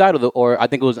week he died, or I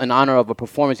think it was in honor of a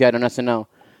performance he had on SNL.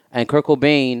 And Kurt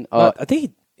Cobain, I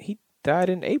think he died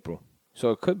in April.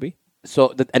 So it could be.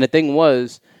 So and the thing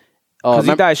was, Because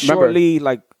he died remember- shortly,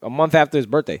 like a month after his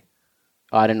birthday.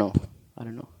 Oh, I didn't know.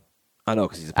 I know,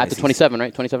 because he's a After Pisces. 27,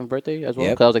 right? 27th birthday as well.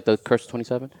 Yep. Because I was like the curse of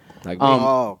 27. Like me.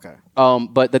 Oh, okay.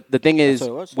 But the thing is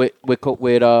what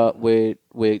it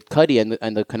with Cudi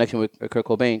and the connection with Kurt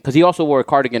Cobain, because he also wore a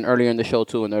cardigan earlier in the show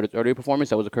too, in the earlier performance.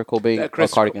 That was a Kurt Cobain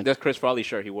cardigan That's Chris Farley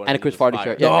shirt he wore. and a Chris Farley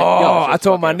shirt. Oh, Yeah, I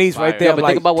told my niece right there, Yeah, I'm but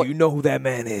like, think about what- do you know who that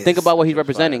man is? think about what he's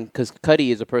representing, because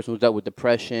Cudi is a person who's dealt with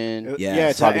depression. Yeah, Yeah,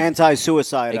 it's probably. an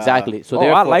anti-suicide. Exactly. So Oh,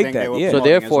 therefore, I like thing that, they were yeah. So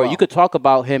promoting as therefore, well. you could talk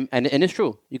about him, and it's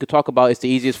true. You could talk about it's the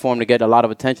easiest form to get a lot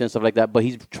of attention and stuff like that. But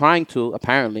he's trying to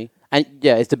apparently, and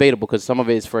yeah, it's debatable because some of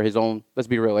it is for his own. Let's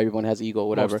be real, everyone has ego,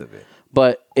 whatever. Most of it.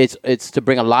 But it's to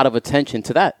bring a lot of attention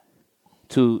to that,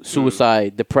 to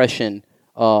suicide, depression,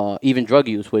 even drug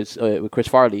use with Chris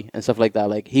Farley and stuff like that.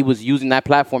 Like he was using that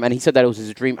platform, and he said that it was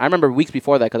his dream. I remember weeks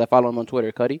before that because I follow him on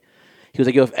Twitter, Cudi. He was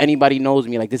like, "Yo, if anybody knows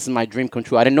me, like this is my dream come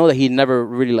true." I didn't know that he never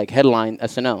really like headlined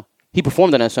SNL. He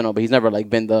performed on SNL, but he's never like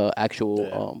been the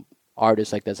actual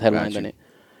artist like that's headlined in it.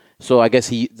 So I guess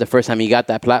the first time he got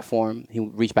that platform, he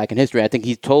reached back in history. I think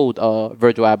he told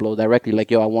Virgil Abloh directly, like,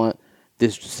 "Yo, I want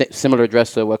this similar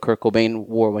dress to what Kurt Cobain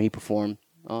wore when he performed."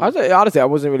 Honestly, I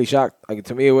wasn't really shocked. Like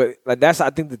to me, it was, like that's I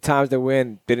think the times that we're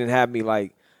in didn't have me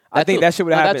like. I That think too. that shit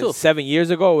would have No, that happened too. 7 years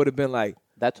ago. It would have been like,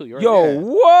 That too. You're right. yo,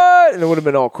 what? And it would have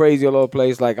been all crazy all over the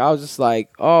place. Like I was just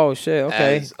like, oh shit,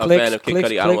 okay. As a fan of Kid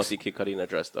Cudi, I don't want to see Kid Cudi in a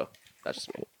dress though. That's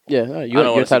just me. Yeah, I you're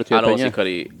don't want entitled to to your see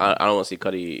opinion. Cudi. I don't want to see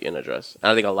Cudi in a dress.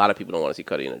 And I think a lot of people don't want to see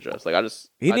Cudi in a dress. Like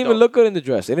He didn't even look good in the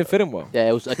dress. It didn't fit him well. Yeah,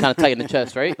 it was kind of tight in the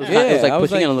chest, right? It was, Yeah, it was like I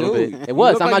was pushing in a like, little dude, bit. It you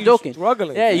was. look I'm like not you joking.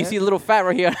 struggling, Yeah, you man. see a little fat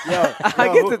right here.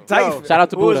 I get the tight. Shout out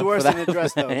to Who was Buddha worse for in that. the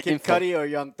dress though, Kid Info. Cudi or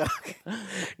Young Thug?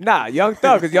 Nah, Young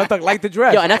Thug, because Young Thug liked the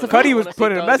dress. Yo, and that's the Cudi thing. was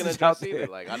putting a message out there.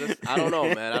 Like I don't know,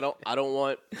 man. I don't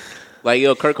want like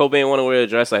Kurt Cobain want to wear a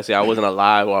dress. Like I say, I wasn't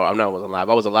alive, or I wasn't alive.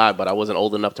 I was alive, but I wasn't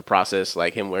old enough to process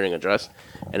like him wearing a dress.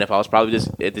 And if I was probably just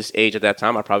at this age at that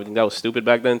time, I probably think that was stupid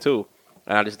back then too.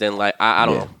 And I just didn't like. I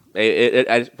don't know.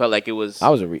 I just felt like it was. To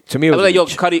me, it I was was like, yo,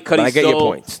 reach. Cudi's But I get so, your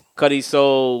points. Cudi's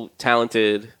so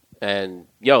talented, and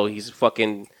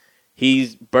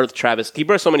he's birthed Travis. He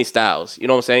birthed so many styles. You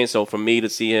know what I'm saying? So for me to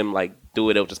see him like do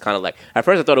it, it was just kind of like at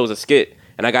first I thought it was a skit,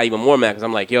 and I got even more mad because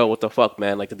I'm like, yo, what the fuck,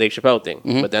 man? Like the Dave Chappelle thing.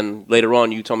 Mm-hmm. But then later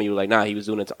on, you told me you were like, nah, he was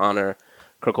doing it to honor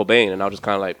Kurt Cobain, and I was just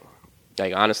kind of like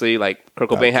honestly, like Kurt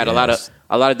Cobain had a lot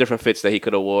of different fits that he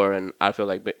could have wore, and I feel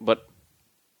like, but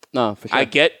No, for sure. I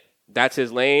get that's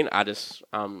his lane. I just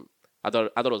I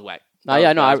thought it was whack. No,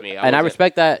 yeah, no, I wasn't-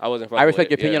 respect that. I wasn't I fucking respect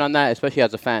with your it, opinion yeah. on that, especially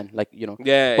as a fan. Like Yeah,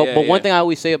 But yeah, one yeah. thing I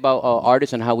always say about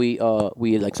artists and how we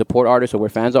like support artists or we're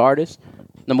fans of artists.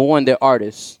 Number one, they're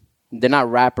artists. They're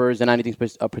not rappers. They're not anything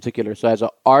particular. So as an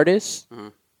artist, Mm-hmm.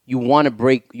 you want to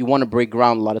break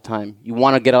ground a lot of time. You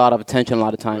want to get a lot of attention a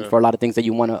lot of time for a lot of things that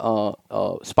you want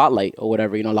to spotlight or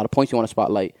whatever. A lot of points you want to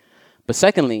spotlight. But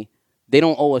secondly, they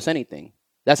don't owe us anything.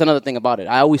 That's another thing about it.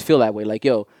 I always feel that way. Like,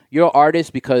 yo, you're an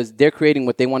artist because they're creating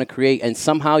what they want to create, and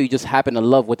somehow you just happen to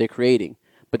love what they're creating.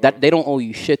 But that they don't owe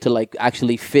you shit to like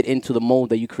actually fit into the mold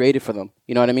that you created for them.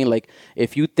 You know what I mean? Like,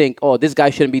 if you think, oh, this guy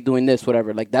shouldn't be doing this,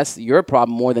 whatever, like that's your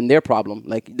problem more than their problem.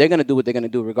 Like, they're gonna do what they're gonna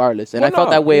do regardless. And Well, I felt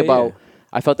no, that way yeah, about. yeah.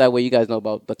 I felt that way. You guys know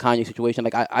about the Kanye situation.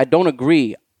 Like, I don't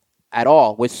agree at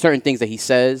all with certain things that he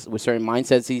says, with certain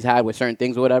mindsets he's had, with certain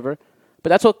things or whatever. But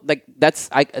that's what, like,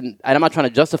 and I'm not trying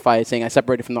to justify it saying I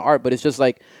separated from the art, but it's just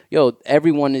like, yo,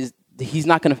 everyone is, he's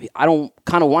not going to, I don't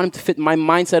kind of want him to fit my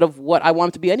mindset of what I want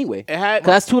him to be anyway. Because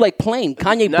that's too, like, plain.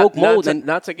 Kanye broke mold.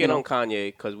 Not to get on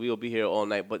Kanye, because we will be here all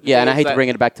night. But Yeah, and I hate to bring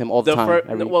it back to him all the time.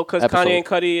 Because Kanye and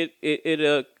Cudi,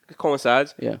 it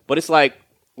coincides. Yeah. But it's like,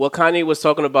 what Kanye was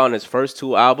talking about in his first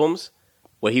two albums,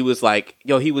 where he was like,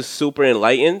 yo, he was super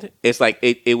enlightened. It's like,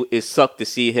 it sucked to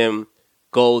see him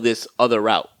go this other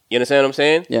route. You understand what I'm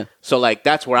saying? Yeah. So, like,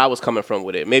 that's where I was coming from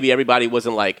with it. Maybe everybody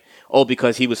wasn't like, oh,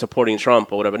 because he was supporting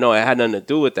Trump or whatever. No, it had nothing to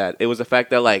do with that. It was the fact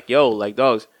that, like, yo, like,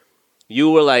 dogs, you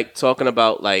were, like, talking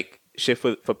about, like, shit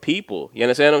for people. You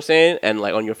understand what I'm saying? And,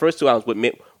 like, on your first two albums,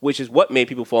 which is what made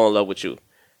people fall in love with you.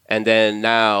 And then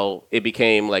now it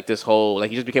became, like, this whole, like,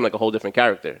 he just became, like, a whole different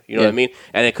character. You know what I mean?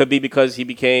 And it could be because he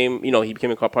became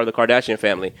a part of the Kardashian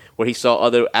family, where he saw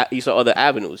other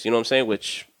avenues. You know what I'm saying?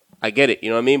 Which, I get it. You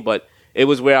know what I mean? But it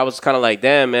was where I was kind of like,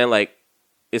 damn, man, like,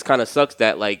 it kind of sucks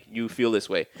that, like, you feel this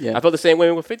way. Yeah. I felt the same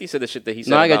way when 50 said the shit that he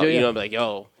said. No, I got about, you, yeah. know, like,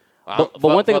 yo. But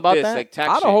one thing about that, like, tax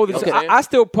I shit, don't hold you it. know what I'm saying? I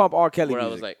still pump R. Kelly Where I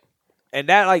music. was like, And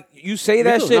that, like, you say Me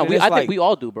that too. shit. No, and we, it's I like, think we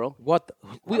all do, bro. what?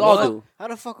 We all do. How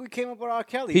the fuck we came up with R.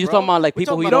 Kelly? He's just bro? talking about, like, We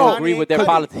people who talking don't about agree Kanye with their and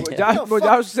Cudi. politics. Josh, What the but fuck?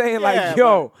 I was saying, like, Yeah,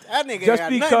 yo, but that nigga just got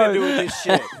because. nothing to do with this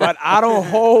shit. But I don't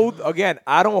hold, again,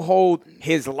 I don't hold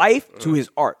his life to his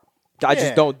art. I just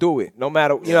Yeah. don't do it. No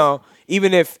matter, you know,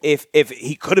 even if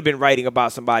he could have been writing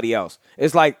about somebody else.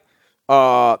 It's like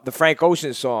the Frank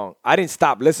Ocean song. I didn't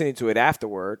stop listening to it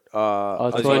afterward.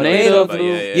 A tornado blew.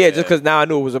 blew. Yeah, just because now I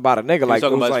knew it was about a nigga. He was Like, it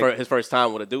talking was about like, his first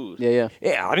time with a dude. Yeah.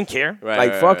 yeah, I didn't care. Right,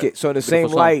 like, right, fuck right. it. So in the same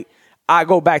song. light, I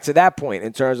go back to that point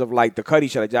in terms of like the Cudi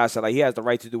shit. Like Josh said, like he has the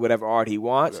right to do whatever art he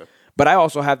wants, but I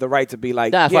also have the right to be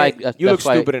like, That's yeah, why you look that's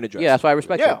why- stupid in a dress. Yeah, that's why I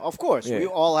respect Yeah, it. of course. Yeah. We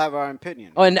all have our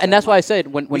opinion. Oh, and that's why I said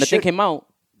when the thing should- came out,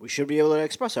 we should be able to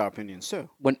express our opinions too.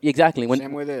 when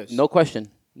Same with this. no question,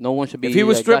 no one should be. If he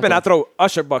was stripping, exactly. I'd throw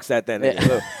Usher bucks at that nigga.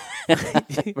 Yeah.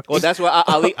 Look. Well, that's why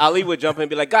Ali would jump in and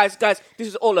be like, guys, this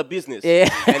is all a business. Yeah.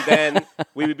 And then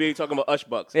we would be talking about Ush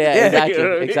Bucks. Yeah, Yeah. exactly, You know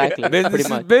what I mean? exactly. Business Pretty is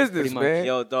much, business, pretty much. man.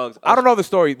 Yo, dogs. I don't know the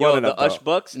story well Yo, enough. the Ush though.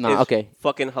 Bucks Nah, is okay.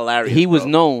 fucking hilarious. He was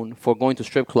bro. known for going to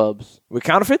strip clubs. With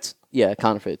counterfeits? Yeah,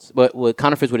 counterfeits, but with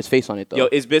counterfeits with his face on it though. Yo,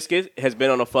 Is Biscuit has been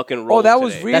on a fucking roll. Oh, that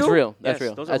was today. real? That's real. That's Yes,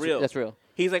 real. those are That's real. That's real.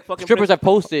 He's like fucking Strippers Prince- have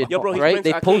posted, Yo, bro, he's right? Prince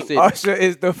They Akeem. posted. Usher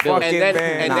is the fucking And then,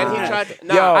 man. and then he Nah. tried.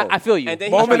 Yo, I feel you. And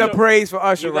then he Moment tried of to- praise for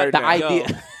Usher You got right the now.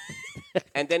 idea.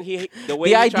 And then the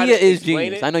way The he tried idea to is explain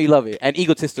genius. it, I know you love it and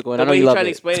egotistical, and the I know way you he love tried to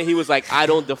it. explain it, he was like, I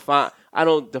don't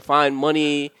define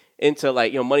money into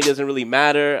like, money doesn't really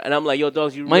matter. And I'm like, yo,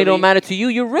 dogs, you Money really, don't matter to you.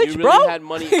 You're rich, You really bro. had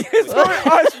money. It's only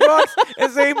Ush bucks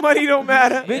and say money don't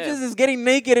matter. Bitches is getting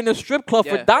naked in a strip club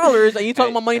for Yeah. dollars, and you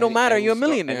talking about money And don't matter. and You're a he's throw-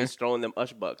 millionaire. And he's throwing them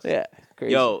Ush Bucks. Yeah,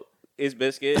 crazy. Yo, Is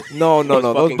Biscuit? No. was Those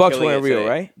fucking bucks killing weren't it real, today.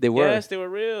 right? They were. Yes, they were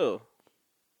real.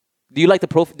 Do you like the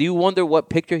profile? Do you wonder what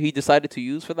picture he decided to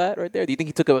use for that right there? Do you think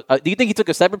he took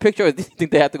a separate picture, or do you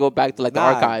think they have to go back to like the Nah,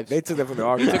 archives? They took that from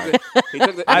the He took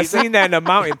archives. the I seen that in the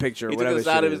mountain picture. He took whatever the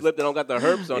side shit of his is. lip that don't got the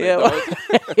herbs on Yeah, it. Dog.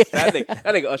 that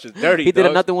nigga Usher's dirty. He did a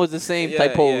dog. nothing was the same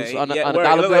type pose on a word.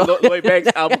 dollar It look bill. like Lloyd Banks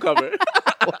album cover.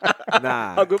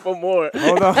 Nah. I'm good for more.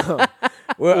 Hold on.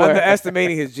 We're Word.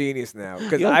 underestimating his genius now.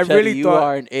 Because Yo, I Chetty, really you thought.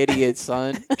 are an idiot,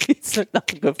 son. It's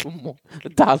nothing good for more. The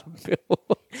dollar bill.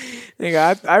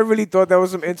 Nigga, I really thought that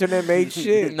was some internet made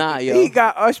shit. Nah, yo. He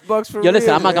got Ush bucks for Yo, real.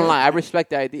 listen, I'm not gonna man. lie. I respect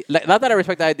the idea. Like, not that I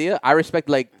respect the idea. I respect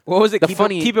like What was it? The keep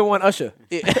funny- it one Usher.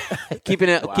 keeping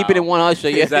it in one Usher.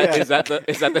 Yeah, Is that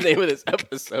the name of this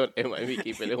episode? It might be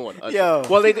keeping it one Usher. Yo.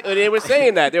 Well, they were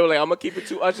saying that. They were like, I'm gonna keep it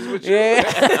 2 Ushers with you.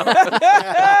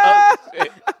 yeah.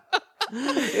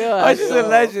 Yeah, Usher's a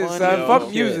legend, funny. son. Yo, Fuck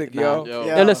shit. music, Nah. yo. Yo,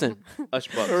 Yo, listen. Ush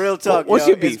Bucks. For real talk, What's yo,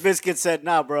 your beef? His Biscuit said,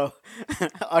 nah, bro.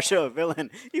 Usher a villain.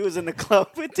 He was in the club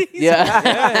with these.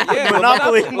 Yeah, Yeah,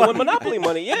 Monopoly with money. Monopoly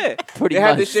money, yeah. Pretty they had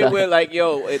much, this shit son. where like,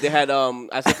 yo, they had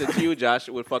I sent it to you, Josh,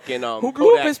 with fucking Who blew up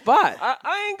Kodak. his spot?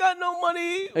 I ain't got no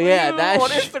money. with yeah, you that on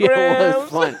shit Instagram. was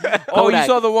fun. Oh, you Kodak-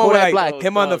 saw the one Kodak with like Black.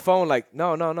 him on the dog. phone, like,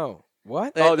 no.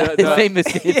 What? Oh, the- His the- famous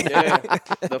kid. Yeah,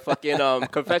 the fucking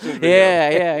confessions video.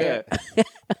 Yeah.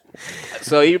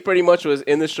 So he pretty much was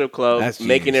in the strip club That's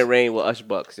making genius. it rain with Ush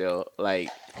Bucks, yo. Like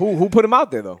Who put him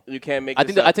out there though? you can't make. I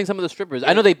this think up. I think some of the strippers.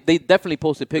 I know they definitely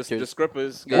posted the pictures.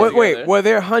 strippers. got Wait, together. were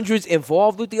there hundreds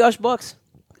involved with the Ush bucks?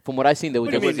 From what I seen, they were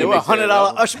What do you just mean? They were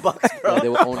 $100 Ush bucks, bro. they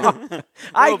were owning.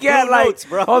 I Bro, get blue like, notes,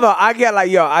 bro. hold on, I get like,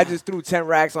 yo, I just threw 10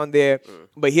 racks on there,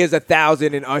 but here's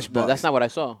 1,000 in Ush No, bucks. that's not what I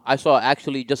saw. I saw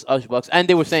actually just Ush Bucks, and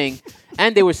they were saying,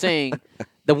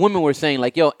 the women were saying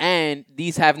like, yo, and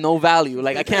these have no value.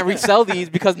 Like I can't resell these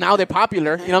because now they're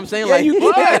popular. You know what I'm saying? Yeah, Like you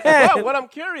But what I'm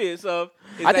curious of,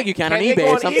 is I think that you can on they eBay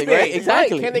go or something, eBay? right?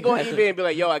 Exactly. Can they go on eBay and be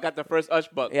like, yo, I got the first Ush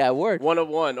Buck. yeah, word. One of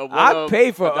one. Or one I'd of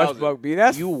pay for 1,000. Ush buck, B.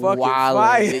 That's You fucking wild.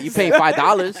 fire. You pay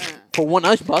 $5 for one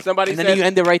Ush Buck, Somebody and then said- you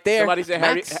end it right there. Somebody said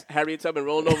Max. Harriet Tubman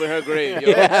rolling over her grave. Yo.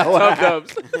 Yeah, Tub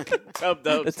dubs. Tub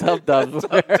The dubs. tough dubs.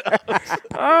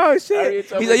 Oh, shit. Harriet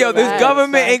He's like, yo, Tubman this was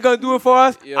government mad, ain't going to do it for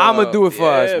us. Yo, I'm going to do it for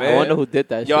us, yeah, man. I wonder who did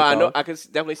that. Yo, shit, I know. dog. I could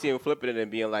definitely see him flipping it and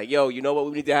being like, "Yo, you know what?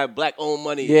 We need to have black-owned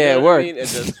money." Yeah, you know what word. I mean? And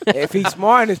just, If he's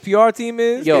smart and his PR team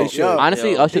is, Yo, they should.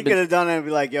 honestly, Yo. Usher He could been have done it and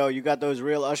be like, yo, you got those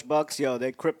real Ush bucks? Yo,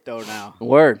 they're crypto now.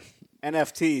 word.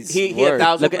 NFTs. he Word.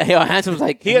 1,000. Look at yo, Handsome was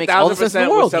like He it makes all the sense in the 1,000%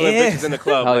 was world. selling Yeah. bitches in the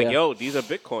club. Hell Like, yeah. yo, these are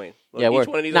Bitcoin. Look, Yeah, each word.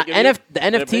 one of these Now, are giving you- the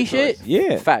they're NFT shit, Bitcoins.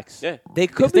 Yeah. facts. Yeah. They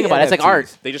could Think be about it. It's like NFTs.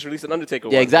 art. They just released an Undertaker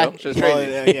Yeah, one. exactly. Yo. Shit's Well,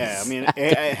 crazy. yeah, I mean,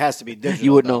 it has to be digital.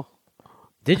 You would though. know.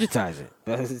 Digitize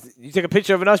it. You take a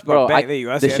picture of an us, Bro, bang, there you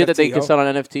go. That's the shit that they NFT, can yo. sell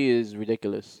on NFT is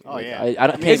ridiculous. Oh, yeah. I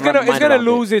don't, It's gonna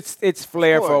lose its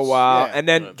flair for a course, while, yeah. and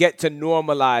then get to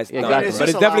normalize. Yeah, numbers. exactly. It's But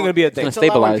just it's definitely gonna be a thing. It's It's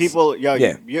allowing stabilize. people,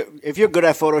 Yeah. if you're good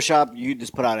at Photoshop, you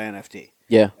just put out an NFT.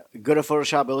 Yeah, Good at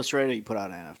Photoshop Illustrator, you put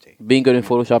out an NFT. being good in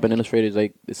Photoshop and Illustrator is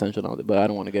like essential now, but I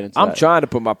don't want to get into I'm that. trying to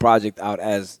put my project out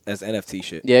as NFT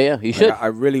shit. Yeah, you Like, should. I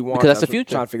really want Because that's the what I'm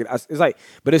future. Trying to figure it out. It's like,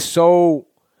 but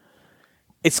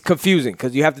it's confusing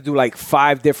because you have to do like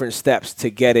 5 different steps to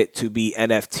get it to be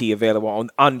NFT available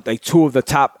on like 2 of the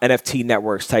top NFT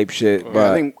networks type shit. I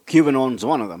But think Cuban owns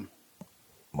one of them.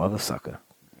 mother sucker,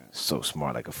 so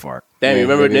smart like a fart. Damn, you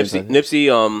remember maybe Nipsey? it's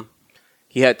Nipsey,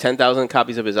 he had 10,000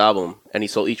 copies of his album, and he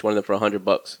sold each one of them for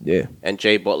 $100. Yeah. And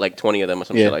Jay bought like 20 of them or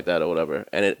some Yeah. shit like that or whatever.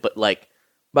 But like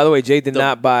By the way, Jay did The-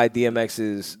 not buy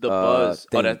DMX's the buzz.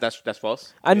 thing. That's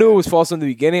false. I knew it was false in the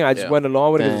beginning. I just Yeah. went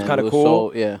along with it. It was Damn, kind it of was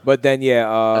cool. so- yeah. But then,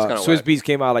 That's kinda Swiss whack. Beats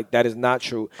came out like that is not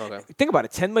true. Okay. Think about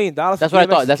it. $10 million. That's for what I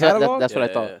thought. DMX's That's what, catalog? that's what I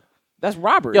Yeah, thought. yeah. That's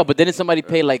robbery. Yo, but didn't somebody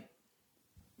pay like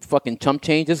fucking chump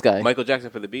change? This guy. Michael Jackson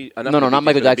for the beat. no, not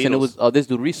Michael Jackson. It was this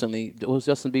dude recently. It was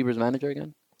Justin Bieber's manager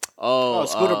again. Oh,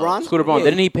 Scooter Braun? Scooter Braun. Yeah.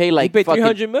 Didn't he pay like he paid fucking,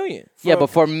 $300 million. Yeah,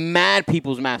 but for mad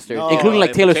people's masters, No, including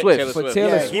like for Taylor Ta- Swift. Taylor For Swift. Taylor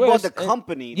Yeah, Swift. he bought the and-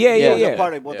 company. Yeah, He yeah, was yeah. a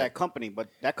part of bought Yeah. that company, but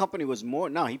that company was more.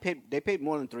 No, they paid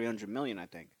more than $300 million, I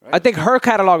think. Right? I think her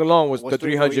catalog alone was Was the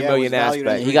three- $300 yeah, it million was valued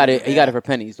at aspect. He got it. He got it for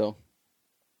pennies though.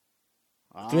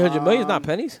 $300 million is not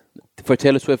pennies. For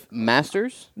Taylor Swift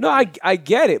masters. No, I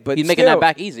get it, but He's making still, that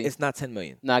back easy. It's not $10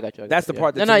 million. No, I got you. I got That's you, the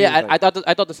part that No, to me yeah. is like-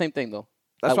 I thought the same thing though.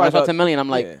 That's When why I saw 10 million. I'm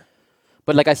like, yeah.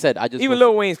 but like I said, I just Even was,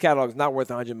 Lil Wayne's catalog is not worth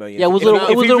 $100 million. Yeah, it was If Lil-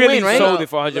 he- it was if he Lil really Wayne, right? sold it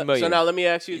for $100 million. So now let me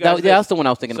ask you that, guys. yeah, this. that's the one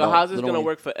I was thinking So about. how's this Lil gonna Wayne.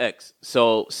 work for X?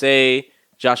 So say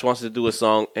Josh wants to do a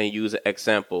song and use an X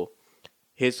sample.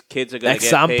 His kids are gonna get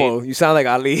Example. paid. You sound like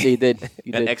Ali. Yeah, you did.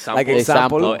 You An did. example. Like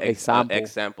example? Oh, Example.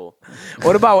 example.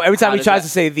 What about every time How he does tries that-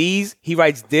 to say these, he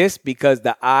writes this because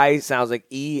the I sounds like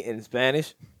E in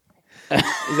Spanish?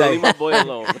 He's Leave my like, boy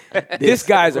alone. these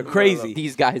guys are crazy.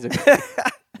 These guys are.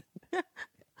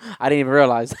 I didn't even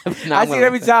realize. Now I I'm see it gonna-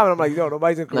 every time, and I'm like, yo,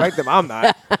 nobody's gonna correct them. I'm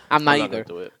not. I'm I'm not not either.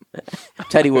 gonna do it.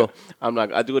 Teddy will. I'm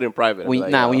not. I do it in private. When, I'm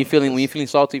like, nah, when you feeling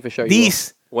salty for sure. you will.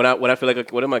 These. when I feel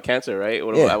like what am I cancer right?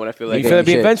 When, Yeah. when I feel You like feel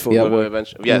being shit. vengeful. Yeah, when boy. I'm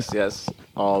eventually- yes.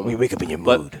 When you wake up in your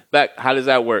But mood. back, how does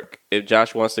that work? If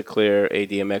Josh wants to clear a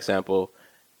DMX sample,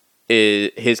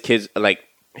 his kids like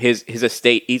his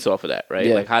estate eats off of that, right?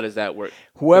 Yeah. Like how does that work?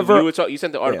 Whoever- you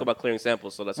sent the article Yeah. about clearing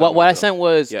samples, so that's What I sent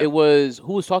was Yeah. it was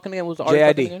who was talking again? What was the artist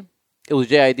JID. talking again? It was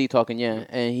JID talking, yeah,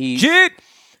 and Jit!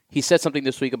 he said something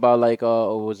this week about like it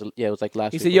was like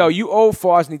last. He week said, or yo, whatever. you old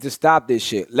farts need to stop this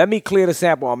shit. Let me clear the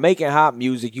sample. I'm making hot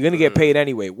music. You're going to get paid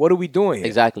anyway. What are we doing here?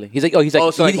 Exactly. He's like,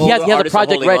 Oh, so like he all has the a artists are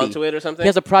project holding ready. onto it or something? He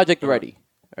has a project ready,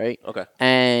 right? Okay.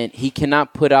 And he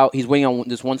cannot put out. He's waiting on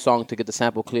this one song to get the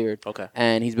sample cleared. Okay.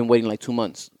 And he's been waiting like 2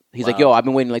 months. He's like, Wow. yo, I've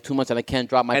been waiting like 2 months and I can't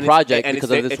drop my And project it's-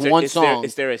 because and of it's this their- one it's song.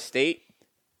 Is there a state?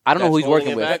 I don't know who he's that's holding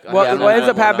working it with. back? Well, Yeah, what ends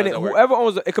no, up happening, no, no, no, whoever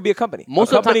owns it could be a company.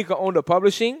 Most a of the company can own the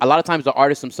publishing. A lot of times the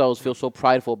artists themselves feel so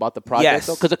prideful about the project, Yes.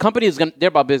 because the company is they're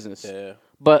about business. Yeah.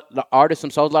 But the artists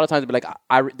themselves, a lot of times, be like,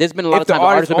 there's been a lot If of the times the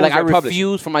artist artists will be like, owns I their publishing.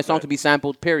 refuse for my song to be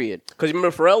sampled. Period. Because you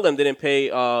remember Pharrell them didn't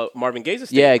pay Marvin Gaye's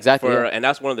estate. Yeah, exactly, yeah. And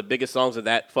that's one of the biggest songs of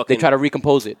that They fucking try to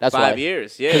recompose it. That's 5 why.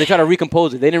 years. Yeah. Because they try to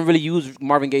recompose it. They didn't really use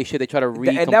Marvin Gaye shit. They try to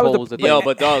recompose and that was the- the thing. Yo,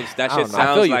 but dogs, that I shit don't know. I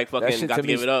feel sounds you. like That fucking shit got to to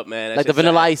me give it up, man. That like the shit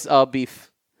Vanilla sounds- Ice beef.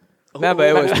 Remember,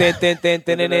 it was ten, ten, ten,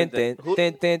 ten, ten, ten, Who-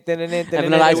 ten, ten, ten, ten, ten, And ten,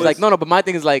 Vanilla Ice is was- like, no, but my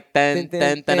thing is like, ten,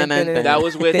 ten, ten, ten, ten. That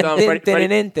was with that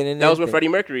was with Freddie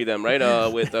Mercury, them right?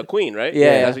 With Queen, right?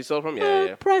 Yeah. That's what he sold from.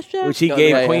 Yeah. Pressure. which he Yeah, gave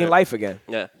yeah, Queen yeah. life again.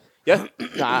 Yeah. Yeah.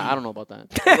 Nah, I don't know about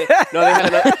that. No,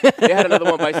 they had another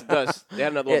one, Bites the Dust. They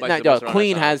had another one, Yeah, Bites the yo, Dust. around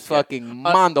Queen that time. has Yeah. fucking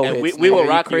Mondo And hits. we man. will Are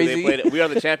rock you. crazy? They played it. We are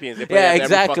the champions. They played Yeah, it every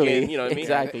exactly. fucking, you know what I mean?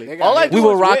 Exactly. They got All I hits. do We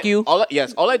will is rock win. you.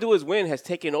 All I do is win has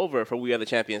taken over for We Are the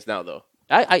Champions now, though.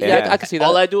 Yeah, I can see that.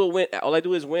 All I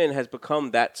do is win has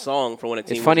become that song for when a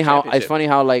team. It's funny wins a how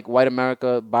championship. like white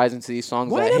America buys into these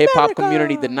songs White that hip hop America.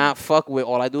 community did not fuck with.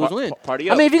 All I do is win. Party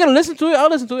I up. mean, if you're gonna listen to it, I'll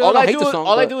listen to it. all I I don't hate do the is song.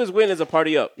 all I but- do is win is a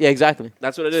party up. Yeah, exactly.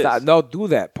 That's what it is. Stop. No, do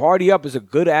that. Party Up is a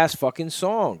good ass fucking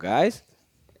song, guys.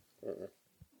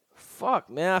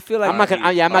 Fuck, man. I feel like I'm not gonna.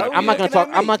 I'm not gonna talk.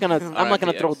 I'm not gonna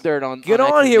Alright, throw yes. dirt on. Get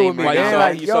on on X's here name with me, right man. now.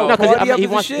 Like, You yo, saw- No, because Party Up he is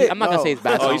the wants. shit. I'm not gonna say it's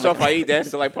bad. Oh, you song. saw Faid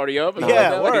dance to like party up?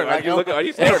 Yeah, word. Are you looking? Are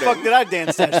you Where the staring? fuck did I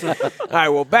dance that shit? All right,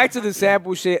 well, back to the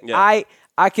sample shit. Yeah.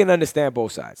 I can understand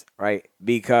both sides, right?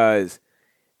 Because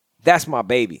that's my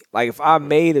baby. Like, if I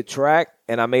made a track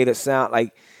and I made it sound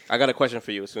like, I got a question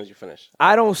for you as soon as you finish.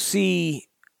 I don't see.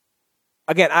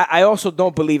 Again, I also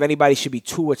don't believe anybody should be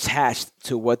too attached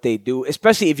to what they do,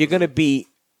 especially if you're gonna be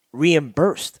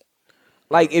reimbursed.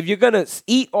 Like if you're gonna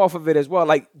eat off of it as well,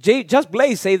 like Just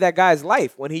Blaze saved that guy's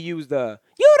life when he used the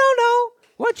 "You don't know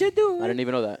what you're doing." I didn't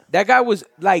even know that. That guy was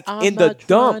like in the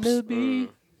dumps.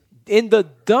 In the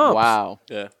dumps. Wow.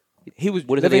 Yeah. He was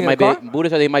Buddha said, living in a car. Buddha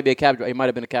said he might be a cab driver. He might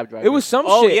have been a cab driver. It was some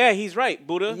Oh shit. yeah, he's right,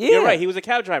 Buddha. Yeah. You're right. He was a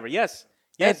cab driver. Yes.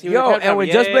 Yes. He was a Yo, cab and driver. when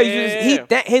Yeah, Just Blaze yeah, uses, yeah,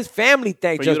 yeah. his family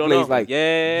thanked But you Just don't Blaze know. like,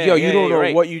 Yeah, yo, yeah, you don't know you're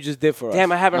right. what you just did for us.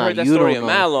 Damn, I haven't Nah, heard that you story don't in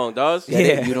know. mad long, dogs. Get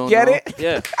Yeah, it? You don't get know? it?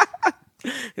 Yeah.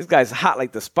 This guy's hot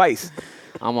like the spice.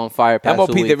 I'm on fire. Past MOP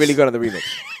 2 did weeks. really good on the remix.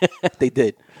 They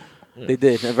did. They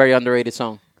did. A very underrated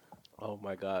song. Oh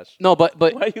my gosh. No, but Why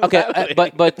are you okay,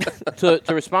 laughing? but to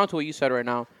respond to what you said right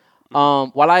now,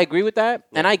 while I agree with that,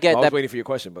 and I get I was that. waiting for your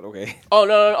question, but okay. Oh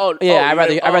no. Oh Yeah, oh, I'd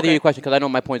rather okay. hear your question because I know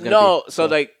my point's gonna No, be. so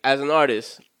like as an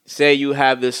artist, say you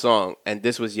have this song and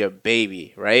this was your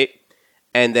baby, right?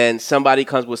 And then somebody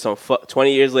comes with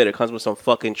 20 years later comes with some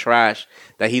fucking trash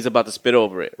that he's about to spit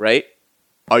over it, right?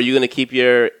 Are you gonna keep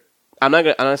your? I'm not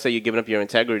gonna say you're giving up your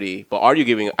integrity, but are you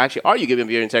giving up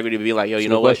your integrity to be like, yo, you That's a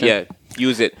know good what? question. Yeah,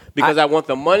 use it because I want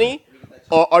the money,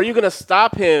 or are you gonna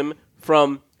stop him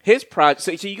from his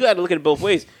project? So you got to look at it both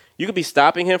ways. You could be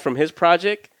stopping him from his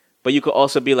project, but you could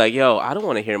also be like, yo, I don't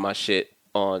want to hear my shit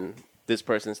on this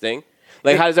person's thing.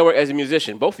 Like, how does that work as a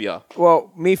musician? Both of y'all.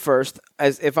 Well, me first,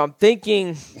 as if I'm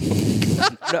thinking.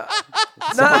 No,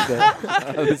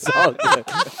 It's all good.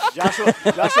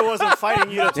 Joshua wasn't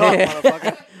fighting you to talk,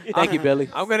 motherfucker. Thank you, Billy.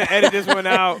 I'm gonna edit this one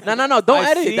out. No, don't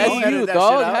I edit see- it. That's Don't you, edit that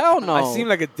dog. shit out. Hell no. I seem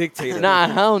like a dictator. Nah,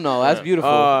 hell no. That's beautiful.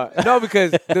 No,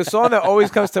 because the song that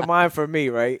always comes to mind for me,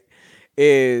 right,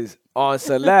 is on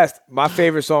Celeste. My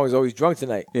favorite song is always "Drunk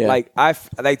Tonight." Yeah.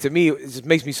 Like to me, it just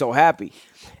makes me so happy,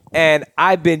 and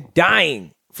I've been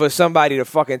dying for somebody to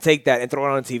fucking take that and throw it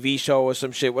on a TV show or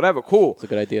some shit, whatever. Cool. It's a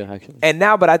good idea, actually. And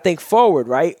now, but I think forward,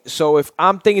 right? So if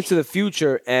I'm thinking to the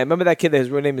future, and remember that kid that his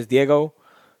real name is Diego,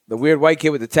 the weird white kid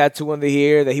with the tattoo under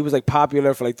here, that he was like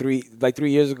popular for like three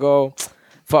years ago.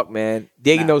 Fuck, man,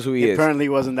 Diego knows who he is. Apparently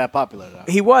wasn't that popular, though.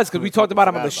 He was because we talked about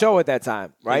him on the forgot show at that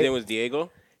time, His right? name was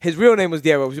Diego. His real name was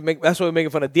Diego. That's why we're making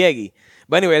fun of Diego.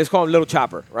 But anyway, let's call him Little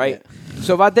Chopper, right?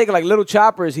 So if I think like Little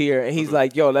Chopper is here, and he's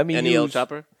like, "Yo, let me NEL use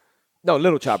Chopper. No,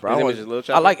 Little Chopper. His I name want- is just Little I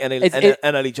Chopper? like It's-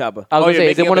 NLE Chopper. I was Oh, gonna you're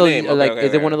say, is it making one of up a those name. like? Okay, Is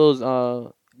it okay, one of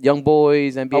those young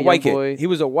boys and A white young kid. boy? He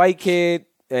was a white kid,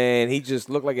 and he just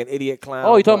looked like an idiot clown.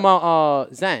 Oh, you talking but-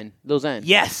 about Zan? Lil Zan?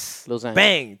 Yes. Lil Xan.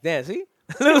 Bang. Damn, see?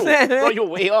 Lil Xan. Bro, you're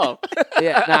way off.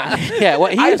 Yeah, nah, yeah.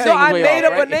 What he I was saying I is way made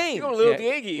off, up right? a name. You're Lil Yeah.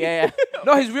 Diego. Yeah,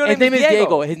 No, his real His name is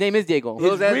Diego. His name is Diego.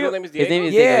 Lil Xan's real- real name is His Diego. name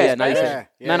is Yeah, Diego. Yeah, now you yeah. said.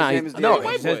 Yeah, No, his no. name is No, Diego.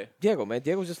 it says Boy. Diego, man.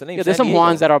 Diego's just a name. Yeah, there's San some Diego.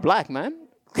 Juans that are black, man.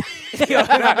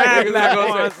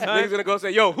 Niggas gonna go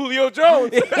say, yo, Julio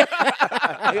Jones.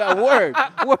 Yeah, word.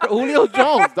 Julio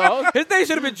Jones, dog. His name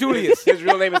should have been Julius. His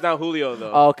real name is not Julio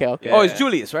though. Oh, okay. Yeah. Oh, it's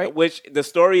Julius, right? Which the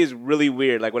story is really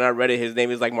weird. Like when I read it, his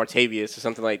name is like Martavius or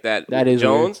something like that. That is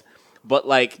Jones. But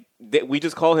like we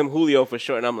just call him Julio for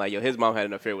short, and I'm like, yo, his mom had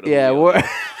an affair with him. Yeah, Julio. word.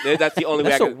 That's the only way.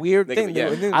 That's I a could weird think of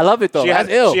thing. it, yeah. I love it though. She That's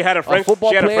had, ill. she had a friend.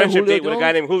 football She had a player, friendship Julio date with a guy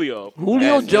Jones? named Julio. Julio Yeah, you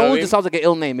know what I Jones mean? just sounds like an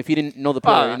ill name if you didn't know the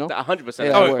player, you know? 100%.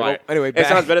 Yeah, That's word. fire. Anyway, it back-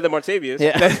 sounds better than Martavius.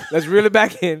 Yeah. Let's reel it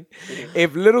back in.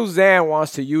 If Little Xan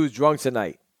wants to use Drunk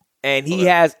Tonight, and he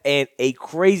has a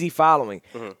crazy following,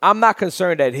 I'm not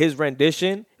concerned that his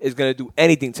rendition is going to do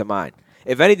anything to mine.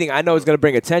 If anything, I know it's going to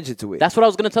bring attention to it. That's what I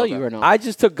was gonna tell you right now. I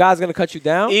just took God's Going to Cut You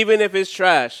Down. Even if it's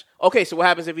trash. Okay, so what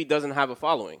happens if he doesn't have a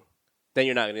following? Then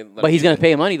you're not going to. But he's gonna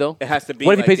pay him money though. It has to be.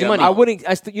 What if he like pays the you money? I amount.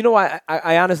 wouldn't. You know, I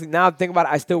honestly now think about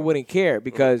it. I still wouldn't care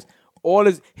because all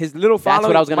his little following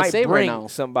what I was gonna might say right bring now.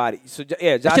 somebody. So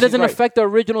yeah, That Josh shit is doesn't right. affect the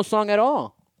original song at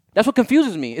all. That's what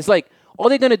confuses me. It's like all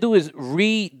they're gonna do is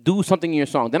redo something in your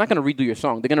song. They're not gonna redo your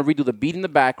song. They're gonna redo the beat in the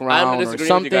background I'm or disagreeing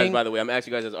something. with you guys, by the way. I'm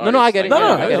asking you guys as artists. No, I get it. Like, No,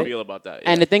 how I you get it. feel about that?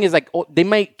 And the thing is, like, they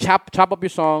might chop up your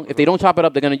song. If they don't chop it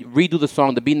up, they're gonna redo the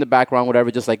song, the beat in the background,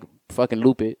 whatever, just like fucking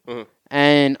loop it.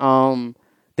 And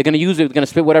they're gonna use it. They're gonna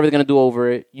spit whatever they're gonna do over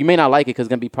it. You may not like it because it's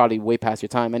gonna be probably way past your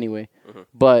time anyway.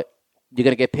 But you're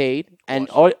gonna get paid, and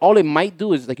all it might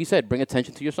do is, like you said, bring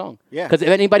attention to your song. Yeah. Because if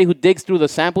anybody who digs through the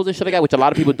samples and shit like that, which a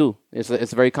lot of people do,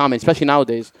 it's very common, especially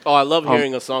nowadays. Oh, I love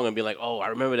hearing a song and be like, oh, I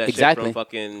remember that Exactly. shit from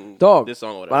fucking Dog, this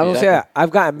song or but I'm whatever. gonna say that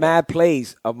I've gotten mad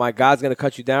plays of my God's Gonna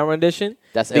Cut You Down rendition.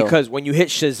 That's ill. because when you hit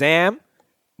Shazam,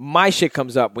 my shit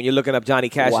comes up when you're looking up Johnny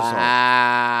Cash's song.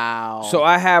 Wow. So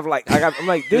I have like I'm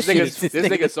like this This shit nigga, is this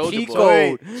nigga Soulja cheat Boy.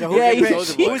 code. So who's Yeah, getting he's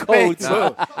paid? cheat Who's code, paying? too. This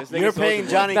nigga You're Soulja paying Boy.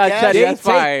 Johnny Nah, Cash. Chetty, They that's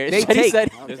take- fire. they Chetty take-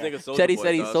 said, This nigga Soulja Chetty Boy,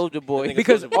 said he's dog. Soldier Boy. This nigga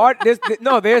because Soulja Boy. art. There's This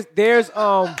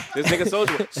nigga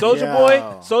Soulja Boy.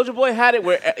 Yo. Soulja Boy had it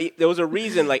where there was a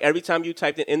reason. Like every time you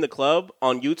typed it in the club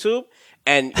on YouTube,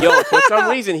 And yo, for some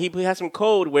reason, he has some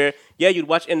code where you'd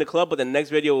watch in the club, but the next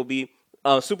video will be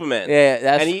Superman. Yeah,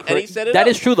 that's and he set it that up.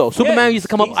 is true though. Superman used to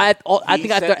come up I think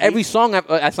he after said- every song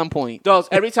at some point. Dogs,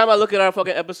 every time I look at our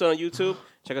fucking episode on YouTube,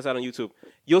 check us out on YouTube.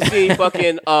 You'll see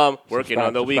fucking working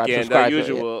on the weekend, subscribe. the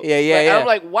usual. Yeah. And I'm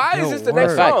like, why is this the next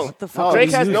word. song? What the fuck Drake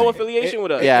are you has no using? affiliation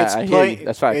with us. Yeah, it's I hear you.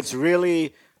 That's facts. It's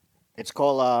really, it's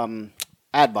called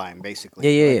ad buying basically.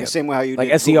 Yeah, Like yeah. the same way how you Like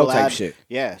did SEO Google type ad. shit.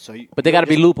 Yeah, so you, But they got to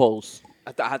be loopholes.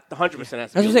 100% has to I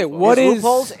was be gonna say, loopholes. what there's is-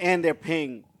 loopholes and they're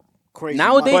paying crazy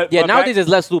Nowadays, money. But nowadays there's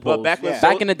less loopholes. But back when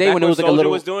back in the day when it was like a Soulja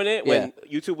little was doing it, when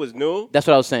YouTube was new, That's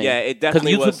what I was saying. yeah, it 'Cause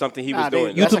definitely YouTube, was something he was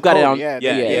doing. that's YouTube a got it code, on- Yeah,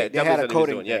 yeah, they definitely had a something he was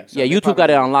coding. doing, yeah. thing, so Yeah, they YouTube probably- got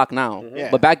it on lock now. Yeah.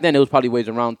 But back then it was probably ways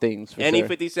around things. For Any sure.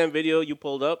 50 Cent video you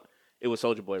pulled up, it was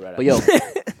Soulja Boy right But after. yo,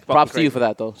 props to crazy. you for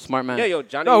that though. Smart man. Yeah, yo,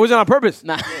 Johnny. No, it wasn't on purpose.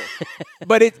 Nah.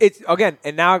 But it's again,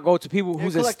 and now I go to people They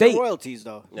whose collect their estate. royalties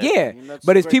though. Yeah, I mean, that's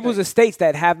but a it's great people's thing. estates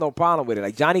that have no problem with it.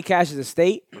 Like Johnny Cash's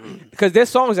estate, because there's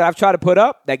songs that I've tried to put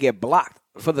up that get blocked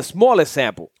for the smallest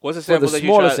sample. What's the For sample the that you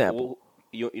smallest tried? sample.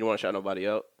 You don't want to shout nobody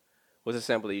out. What's the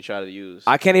sample that you try to use?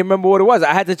 I can't even remember what it was.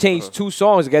 I had to change 2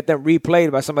 songs to get them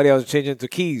replayed by somebody else changing to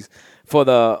keys for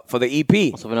the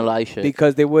EP Some Vanilla Ice shit.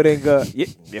 because they wouldn't go.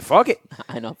 Yeah, fuck it.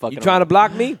 I know. Fucking. You trying to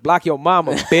block me? Block your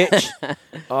mama, bitch.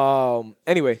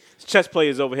 Anyway, Chess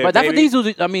players over here. But that's what baby. these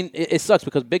dudes. I mean, it sucks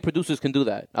because big producers can do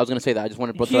that. I was gonna say that. I just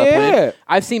wanted to put that up. Yeah.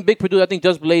 I've seen big producers. I think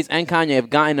Just Blaze and Kanye have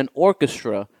gotten an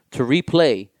orchestra to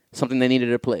replay something they needed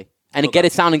to play and to get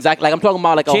it sound exactly like I'm talking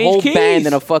about like a Change whole keys. band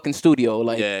in a fucking studio.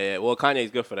 Like Yeah. Well,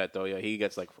 Kanye's good for that though. Yeah, he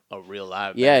gets like a real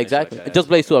live. yeah, band and shit exactly. Like that. Just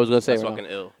Blaze too. I was gonna say. That's right fucking now.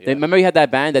 ill. Yeah. Remember you had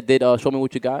that band that did Show Me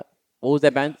What You Got. What was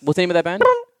that band? What's the name of that band?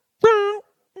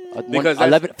 Because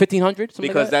that's- 1500.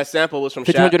 Because that sample was from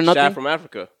 1500 Shaq, nothing? Shaq from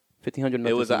Africa. 1500.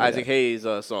 It was an Isaac Hayes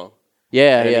song.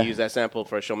 Yeah, And yeah. he used that sample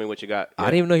for "Show Me What You Got." I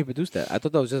didn't even know he produced that. I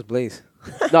thought that was just Blaze.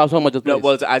 No, I was talking about Just No, Blaze.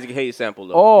 well, it's an Isaac Hayes sample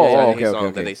though. Oh, It's an Isaac okay, Hayes song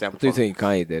okay. That they I sampled thought you from. saying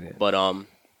Kanye did it.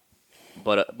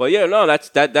 But yeah, no,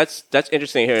 that's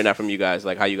interesting hearing that from you guys.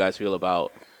 Like how you guys feel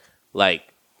about like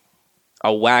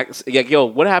a wax. Like, yo,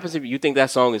 what happens if you think that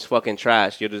song is fucking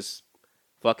trash? You just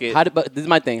fuck it. But this is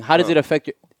my thing. How does it affect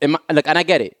you? Like, and I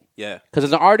get it. Yeah. Because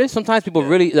as an artist, sometimes people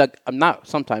really like. I'm not.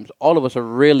 Sometimes all of us are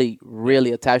really,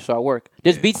 really attached to our work.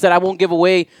 There's beats that I won't give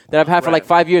away that I've had for like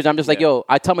 5 years. I'm just like, yo.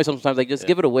 I tell myself sometimes like, just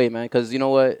give it away, man. Because you know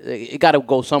what, it got to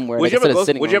go somewhere. Would like, you ever instead of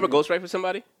sitting would you on ever it. ghostwrite for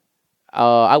somebody?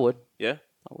 I would. Yeah.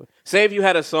 I would. Say if you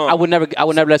had a song. I would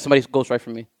never let somebody ghostwrite for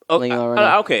me. Oh, Letting you know right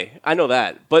now. okay, I know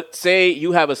that. But say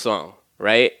you have a song,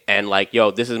 right? And like,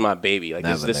 yo, this is my baby. Like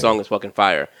this song is fucking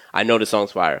fire. I know the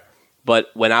song's fire. But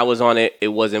when I was on it, it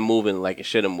wasn't moving like it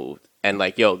should have moved. And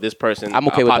like, yo, this person, I'm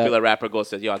okay a with popular that. rapper goes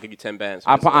says, yo, I'll give you 10 bands.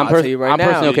 I'm I'll tell you right now.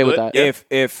 personally okay You with do that. it?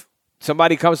 Yeah. If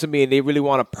somebody comes to me and they really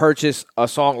want to purchase a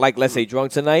song like, let's say,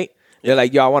 Drunk Tonight, they're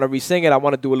like, yo, I want to re-sing it. I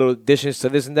want to do a little additions to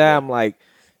this and that. I'm like,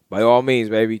 by all means,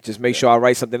 baby, just make sure I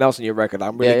write something else in your record.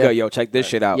 I'm really Yeah, yeah. good. Yo, check this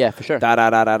shit out. Yeah, for sure. Da da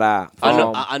da da da.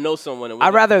 I know someone.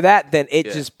 I'd rather that than it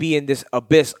Yeah. just be in this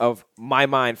abyss of my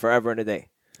mind forever and a day.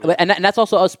 And that's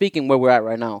also us speaking where we're at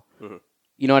right now. Mm-hmm.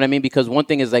 You know what I mean? Because one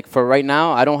thing is like for right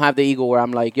now, I don't have the ego where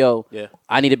I'm like, yo, Yeah.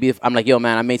 I need to be. I'm like, yo,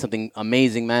 man, I made something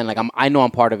amazing, man. Like I know I'm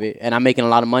part of it, and I'm making a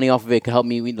lot of money off of it. It could help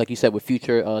me, like you said, with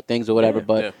future things or whatever.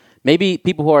 But yeah. maybe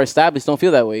people who are established don't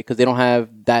feel that way because they don't have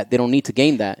that. They don't need to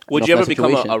gain that. Would know, you from ever that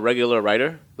become situation. a regular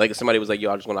writer? Like if somebody was like,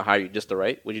 yo, I just want to hire you just to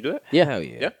write. Would you do it? Yeah, Hell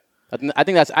yeah. Yeah. I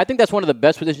think that's one of the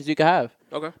best positions you could have.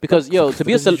 Okay. Because yo, to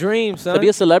be a It's a dream, son. to be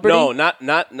a celebrity. No,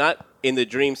 not in the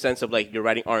dream sense of like you're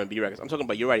writing R&B records. I'm talking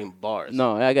about you're writing bars.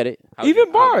 No, I get it. How would Even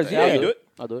you- bars, how yeah. would you do it?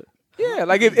 I'll do it. Yeah,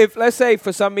 like if let's say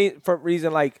for some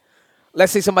reason, like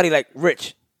let's say somebody like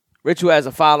Rich who has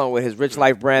a following with his Rich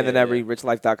Life brand and every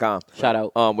richlife.com. Shout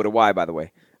out. With a Y, by the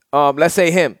way. Let's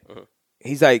say him.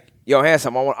 He's like, yo,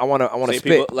 handsome, I want to Say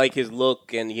spit. people like his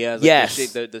look and he has like, Yes. the,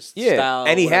 shit, the Yeah. style.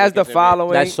 And he whatever has the gets him in.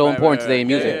 following. That's so Right, important right, today in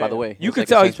right. music, Yeah, by the yeah. way. You It's could like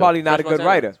tell he's essential. probably not a Fresh good Montana,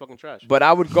 writer. it's fucking trash. But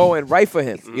I would go and write for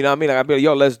him. You know what I mean? Like I'd be like,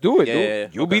 yo, let's do it, Yeah, dude. yeah, yeah.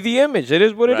 You Okay. be the image. It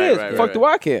is what it Right, is. right, Fuck right, do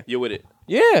I care? You're with it.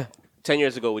 Yeah. 10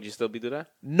 years ago, would you still be do that?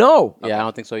 No. Yeah, I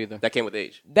don't think so either. That came with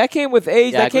age. That came with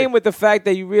age. Yeah, I that came agree. with the fact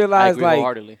that you I realize, agree like,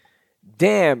 wholeheartedly.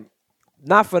 damn,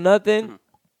 not for nothing.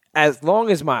 As long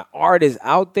as my art is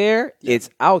out there, it's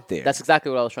out there. That's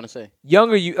exactly what I was trying to say.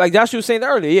 Younger you, like Josh was saying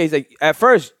earlier. Yeah, he's like, at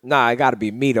first, nah, it got to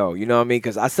be me though. You know what I mean?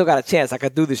 Because I still got a chance. I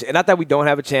could do this shit. And not that we don't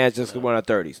have a chance just because we're in our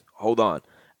 30s. Hold on.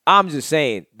 I'm just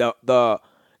saying the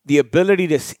ability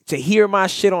to hear my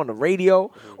shit on the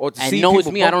radio or to And see know it's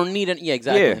people me. bump- I don't need it. Yeah,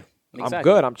 exactly. Yeah, Exactly. I'm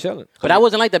good. I'm chilling. But I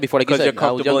wasn't like that before. Like you 'Cause said, you're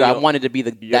I was comfortable younger. in I your- wanted to be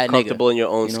You're that comfortable nigga. in your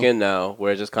own you know? skin now,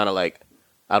 where it's just kind of like,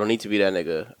 I don't need to be that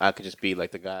nigga. I could just be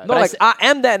like the guy. No, like I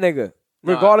am that nigga.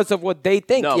 regardless of what they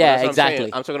think. No, Yeah, that's what I'm saying.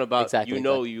 exactly. I'm talking about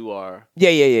Exactly, you are,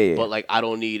 Yeah. but like I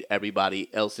don't need everybody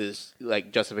else's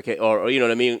like justification or you know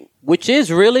what I mean. Which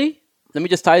is really, let me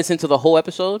just tie this into the whole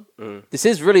episode. This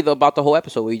is really about the whole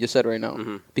episode, what you just said right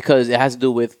now. Because it has to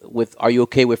do with are you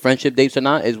okay with friendship dates or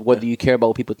not, is whether you care about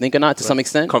what people think or not to some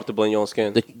extent. Comfortable in your own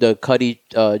skin. The Cuddy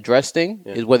dress thing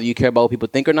is whether you care about what people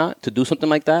think or not to do something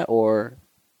like that, or,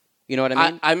 you know what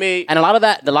I mean? I may, and a lot of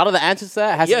the answers to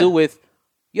that has to do with,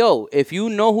 yo, if you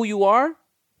know who you are,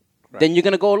 then you're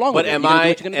gonna go along with it.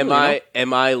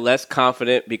 Am I less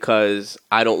confident because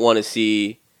I don't want to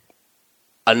see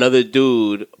another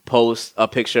dude post a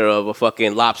picture of a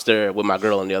fucking lobster with my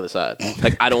girl on the other side?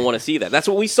 Like I don't want to see that. That's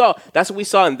what we saw. That's what we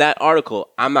saw in that article.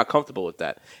 I'm not comfortable with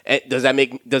that. And does that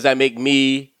make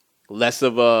me less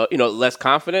of a less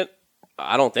confident?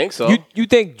 I don't think so. You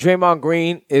think Draymond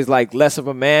Green is like less of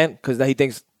a man because he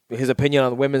thinks his opinion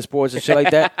on women's sports and shit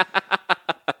like that?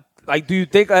 Like, do you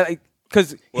think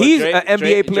because he's an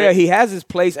NBA player, he has his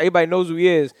place, everybody knows who he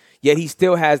is, yet he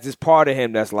still has this part of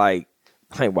him that's like,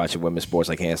 I ain't watching women's sports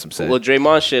like Handsome said. Well,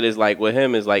 Draymond shit is like with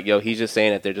him is like, yo, he's just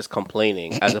saying that they're just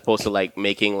complaining as opposed to like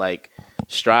making like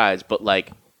strides. But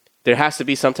like there has to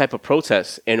be some type of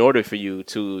protest in order for you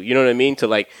to, you know what I mean? To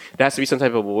like there has to be some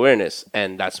type of awareness,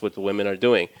 and that's what the women are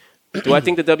doing. Do I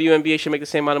think the WNBA should make the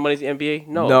same amount of money as the NBA?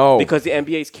 No. Because the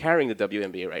NBA is carrying the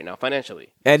WNBA right now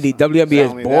financially. And the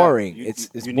WNBA is boring. It's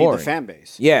you boring. need the fan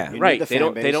base. Yeah. Right. They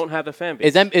don't have the fan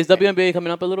base. Is WNBA coming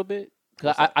up a little bit?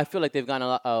 Because I feel like they've gone a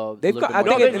lot. They've got, I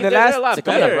think in the they're a lot last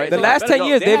better. right? the last 10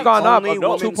 years they've gone up Only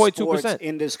women's 2.2%. sports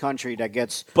in this country that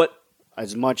gets But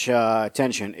as much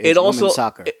attention is women's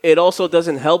soccer. It also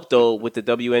doesn't help though with the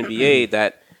WNBA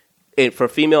that for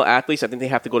female athletes, I think they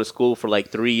have to go to school for like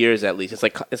 3 years at least. It's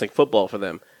like football for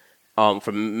them,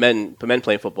 for men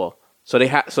playing football. So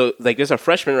like there's a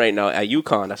freshman right now at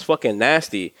UConn that's fucking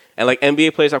nasty, and like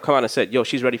NBA players have come out and said, yo,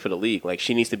 she's ready for the league. Like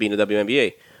she needs to be in the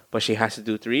WNBA, but she has to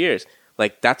do 3 years.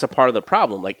 Like that's a part of the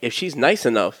problem. Like if she's nice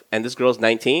enough and this girl's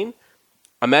 19,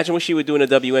 imagine what she would do in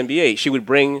the WNBA. She would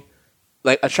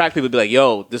attract people to be like,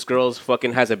 yo, this girl's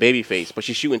fucking has a baby face, but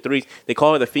she's shooting threes. They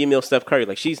call her the female Steph Curry.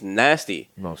 Like she's nasty.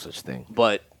 No such thing.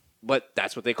 But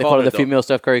that's what they They call her the though. female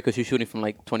Steph Curry because she's shooting from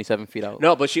like 27 feet out.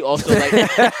 No, but she also like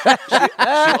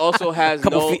she also has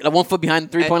Couple feet, like 1 foot behind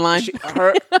the 3-point line.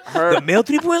 The male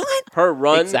 3-point line? Her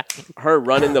run, Exactly. her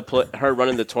run in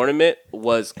the tournament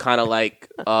was kind of like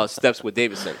steps with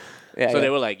Davidson. Yeah, So they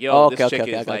were like, "Yo, Oh, this okay, chick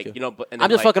okay, I is got like, you. you know." But and I'm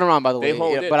then, just fucking around, by the way. they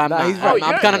honed Yeah, it. but I'm not. he's right.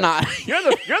 I'm kind of not. You're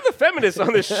the feminist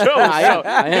on this show. I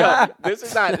am. Yo, this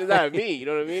is not me. You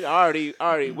know what I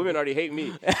mean? Women already hate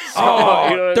me. So, Oh,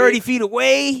 you know what I 30 mean? feet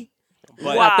away?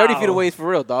 But- Wow. 30 feet away is for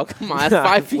real, dog. Come on, that's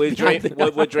 5 feet.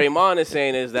 What Draymond is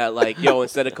saying is that like, yo,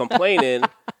 instead of complaining,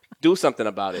 do something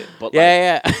about it. But like,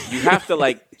 Yeah. you have to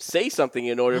like say something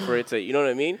in order for it to, you know what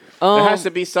I mean? There has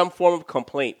to be some form of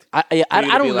complaint. I for you to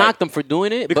don't be knock like- them for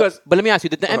doing it. Because- but let me ask you,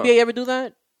 did the NBA ever do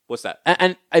that? What's that?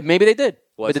 And maybe they did.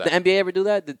 What's but did that? the NBA ever do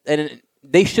that? And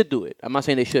they should do it. I'm not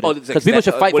saying they shouldn't. Oh, it's like Because people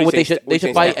should fight what for do you what they think- should. what They do you should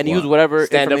think fight and use whatever.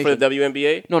 Stand up for the information.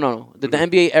 WNBA? No. Did the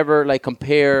NBA ever like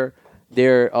compare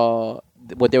their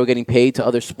what they were getting paid to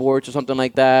other sports or something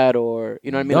like that, or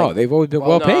you know what I mean? No, like, they've always been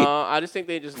well paid. No, I just think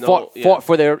they just know. fought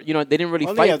for their. You know, they didn't really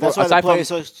Well, fight yeah, for that's why the aside Play,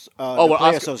 from the Play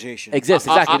Oscar- Association exists.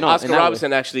 Exactly. No, Oscar in that way.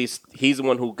 Robertson actually, he's the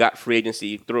one who got free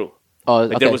agency through.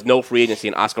 Okay. There was no free agency,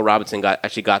 and Oscar Robertson got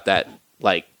that.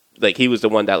 Like he was the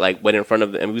one that like went in front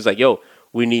of them, and he was like, "Yo,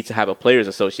 we need to have a players'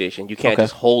 association. You can't Okay.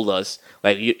 just hold us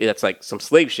like that's like some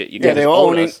slave shit. You Yeah, can't they just were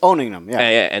own us." owning them. Yeah.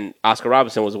 And Oscar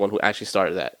Robertson was the one who actually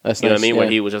started that. That's you know nice, what I mean? Where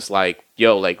yeah. he was just like,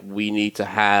 "Yo, like we need to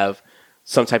have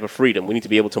some type of freedom. We need to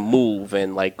be able to move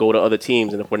and like go to other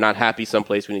teams. And if we're not happy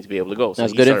someplace, we need to be able to go." So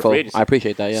That's he good started info. free agency. I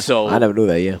appreciate that. Yeah. So I never knew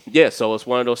that, yeah. yeah, so it's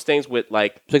one of those things with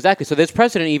like So exactly. So there's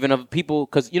precedent even of people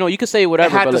because you know you could say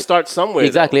whatever. it had but to like, start somewhere.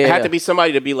 Exactly, though. It yeah, had yeah. to be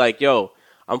somebody to be like, "Yo,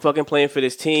 I'm fucking playing for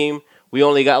this team. We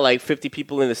only got like 50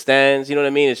 people in the stands. You know what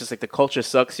I mean? It's just like the culture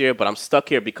sucks here, but I'm stuck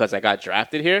here because I got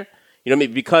drafted here." You know what I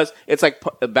mean? Because it's like,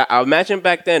 imagine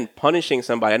back then punishing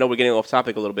somebody. I know we're getting off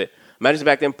topic a little bit. Imagine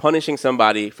back then punishing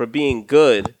somebody for being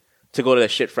good to go to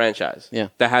that shit franchise. Yeah.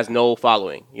 That has no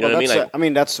following. You know what I mean?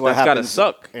 Like, that's what that's gotta happens.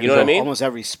 suck. in You know what I mean? Almost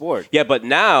every sport. yeah, but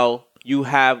now you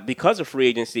have, because of free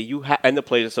agency, and the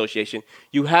Players Association,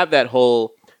 you have that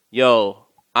whole, yo,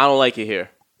 I don't like it here.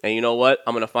 And you know what?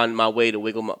 I'm going to find my way to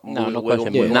wiggle my no wiggle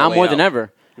question. my Now way more out. than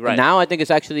ever. Right. Now I think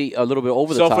it's actually a little bit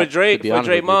over the So top. for to be honest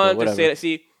with you, but Draymond to whatever. say that,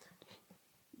 see,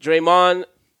 Draymond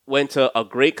went to a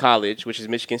great college, which is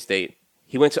Michigan State.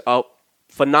 He went to a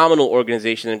phenomenal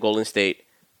organization in Golden State,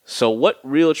 So what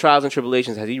real trials and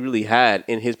tribulations has he really had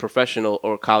in his professional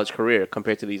or college career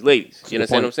compared to these ladies? You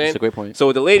understand what I'm saying? That's a great point. So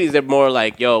with the ladies, they're more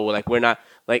like, yo, like we're not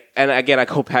like, and again, I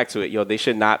go back to it, yo, they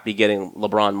should not be getting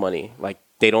LeBron money. Like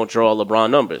they don't draw LeBron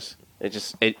numbers. It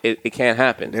just it can't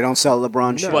happen. They don't sell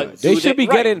LeBron shoes. But They do should be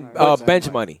right. getting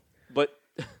bench money. But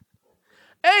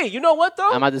hey, you know what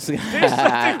though? I'm not just. There's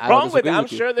something wrong with it. I'm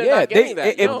sure they're not getting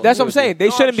that. That's what I'm saying. They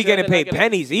No, shouldn't I'm be sure getting they're paid not getting-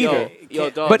 pennies either. Yo,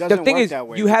 dog. But the doesn't thing work is, that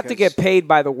way you have to because- get paid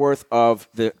by the worth of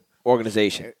the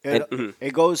organization.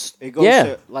 It goes Yeah.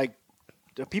 to like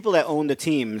the people that own the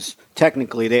teams.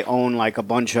 Technically, they own like a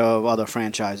bunch of other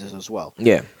franchises as well.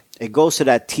 Yeah. It goes to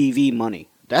that TV money.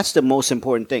 That's the most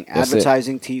important thing. That's it.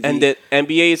 Advertising, TV, And the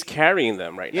NBA is carrying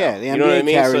them right Yeah, now. the you know what I NBA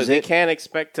mean? So carries they it. can't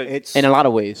expect to. it's In a lot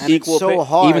of ways. and equal it's so pay.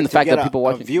 hard. Even the to fact get that people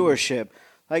a watching viewership.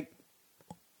 Like,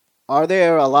 are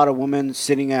there a lot of women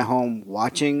sitting at home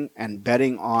watching and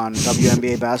betting on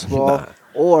WNBA basketball?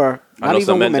 Or I not know even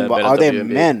some men women, that but bet on are there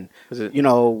WNBA. men, Is it-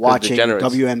 watching degenerates.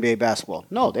 WNBA basketball?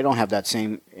 No, they don't have that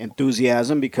same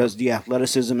enthusiasm because the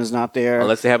athleticism is not there.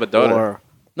 Unless they have a daughter. Or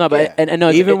No, but Yeah. and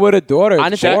no, Even with a daughter, it's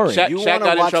Honestly, boring. Shaq- you Shaq want got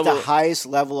to in watch trouble- the highest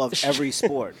level of every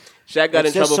sport. Shaq got It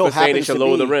in just trouble so for saying they happens should to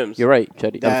lower the be rims. you're right,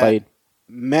 Chetty. That Fahid.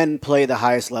 men play the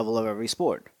highest level of every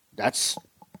sport. That's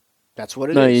what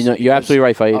it is. No, you're Because absolutely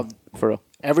right, Fahid. of- For real.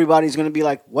 Everybody's going to be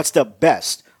like, what's the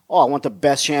best? Oh, I want the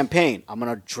best champagne. I'm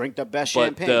going to drink the best But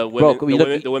champagne. the women, we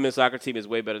look- the women's soccer team is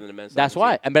way better than the men's. That's soccer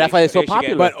why. team. But that's why they're so should get-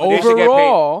 popular. But they should get paid-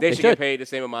 overall- they They should get should. paid the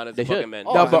same amount as They the fucking should. men.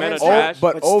 Oh, No, the but men are oh, trash.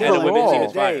 but and the women's team overall-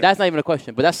 is fire. That's not even a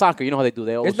question. But that's soccer. You know how they do.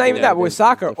 They always It's not even yeah, that. With they're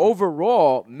soccer, different.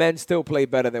 overall, men still play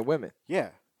better than women. yeah.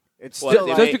 It's Well, still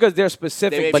they like, Just may- because they're they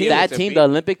specific may But be teams. able that to team, beat- the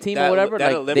Olympic team that- or whatever, that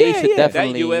like Olympic- they should yeah.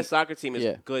 definitely. That U.S. soccer team is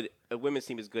Yeah. good. The women's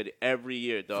team is good every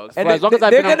year, dogs. And For as long as I've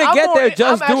they're been on- going to get there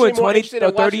just I'm actually doing more 20 interested or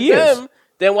in 30 watching years. them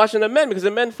than watching the men because the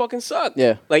men fucking suck.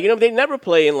 Yeah. Like, you know, they never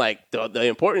play in, like, the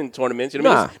important tournaments. You know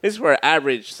what I Nah. mean? This is for an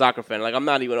average soccer fan. Like, I'm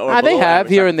not even... or They below have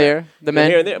average here soccer and fan. there. The Yeah, men.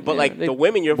 here and there. But, Yeah, like, they the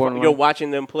women, you're borderline. watching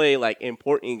them play, like,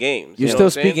 important games. You're You know still what I'm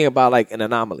saying? speaking about like an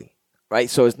anomaly, right?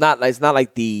 So it's not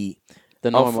like the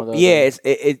normal. yeah.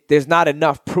 There's not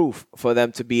enough proof for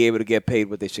them to be able to get paid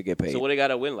what they should get paid. So what they got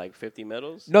to win? Like 50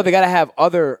 medals? No, they got to have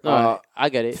other I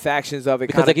get it. factions of it.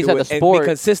 Because kinda like you do said, it the and sport- be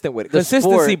consistent with it. the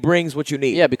Consistency sport- brings what you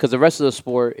need. Yeah, because the rest of the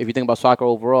sport, if you think about soccer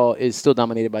overall, is still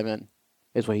dominated by men.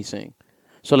 Is what he's saying.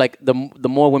 So like the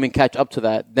more women catch up to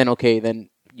that, then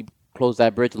you close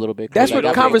that bridge a little bit. 'cause, That's like, what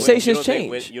the that- conversations You don't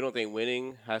think change. you don't think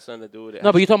winning has something to do with it?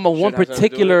 No, but you're talking about one Should have something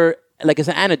to do with it? particular, like it's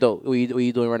an anecdote. What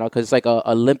you doing right now? Because it's like a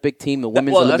Olympic team, the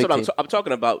women's Well, Olympic that's what team. I'm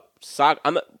talking about. Soccer.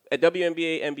 I'm not, at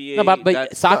WNBA, NBA. No, but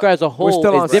that's- soccer as a whole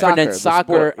still on is different soccer, than the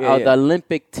soccer, sport. Yeah, yeah. the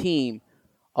Olympic team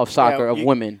of soccer Yeah, of you-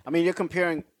 women. I mean, you're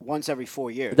comparing once every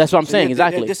 4 years. That's what I'm saying, they're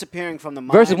exactly. disappearing from the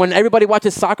mind. Versus when everybody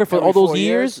watches soccer for Every all those 4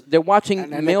 years, years, they're watching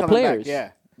and then male they're coming back, players. Yeah.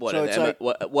 What? So in it's the-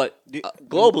 like, what? the-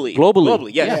 Globally.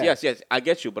 Globally. Yes, Yeah. yes. I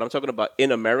get you, but I'm talking about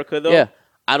in America though. Yeah.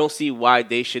 I don't see why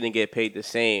they shouldn't get paid the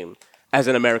same as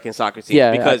an American soccer team.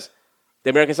 Yeah, because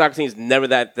the American soccer team is never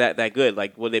that good.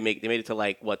 Like, what they made it to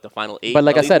like what the final 8. But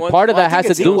like at I least said, once? part of Well, I that has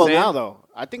think to it's do. equal with- now, though.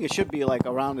 I think it should be like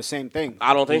around the same thing.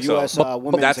 I don't think the so. US, But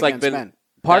women's that's like against been men.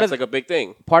 Part that's of- like a big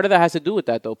thing. Part of that has to do with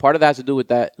that, though. Part of that has to do with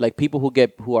that, like people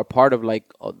who are part of like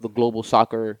the global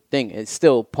soccer thing. It's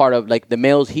still part of like the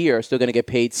males here are still going to get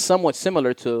paid somewhat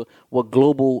similar to what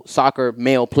global soccer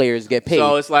male players get paid.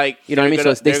 So it's like You know what I mean? they're So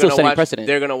gonna- they they're still gonna setting watch- precedent.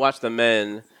 They're gonna watch the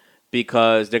men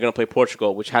because they're gonna play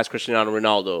Portugal, which has Cristiano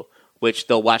Ronaldo, which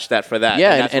they'll watch that for that.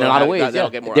 yeah, And that's in a what'll lot of have- ways, that'll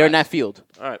yeah. get more They're in eyes. that field.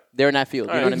 All right, They're in that field.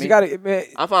 All You know right. what I mean? You gotta, man,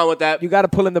 I'm fine with that. you got to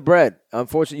pull in the bread.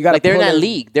 Unfortunately, you got to. Like they're in that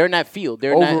league. They're in that field.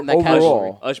 They're in that Overall.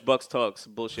 category. Ush Bucks talks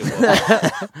bullshit.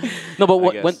 No, but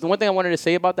I guess. one thing I wanted to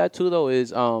say about that too, though, is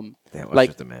Damn,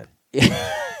 like, the man.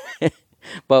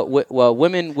 but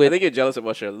women I with think you're jealous of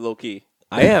Usher, low key.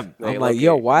 I am. Yeah, I'm low like, key.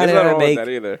 yo, why There's did nothing I wrong with make? that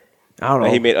either? I don't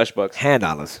know. He made Ush Bucks. hand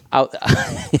dollars. out.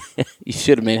 You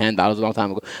should have made hand dollars a long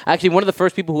time ago. Actually, one of the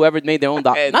first people who ever made their own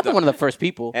Hand not the one of the dollars. first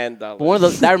people. Hand dollars. But one of the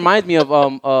that reminds me of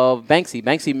Banksy.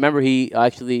 Banksy, remember he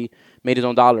actually made his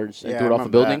own dollars and Yeah, threw it I off a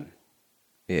remember building.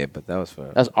 Yeah, but that was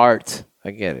for. That's art.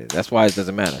 I get it. That's why it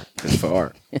doesn't matter. It's for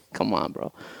art. Come on,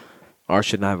 bro. Art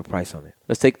should not have a price on it.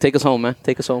 Let's take us home, man.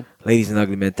 Take us home. Ladies and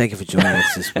ugly men, thank you for joining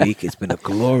us this week. It's been a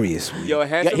glorious week. Yo,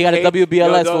 handsome He got a hates-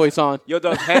 WBLS dog- voice on. Yo,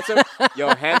 dog,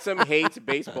 handsome hates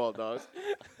baseball, dogs.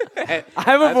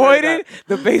 I've avoided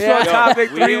the baseball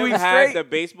topic we 3 have weeks had straight. the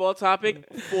baseball topic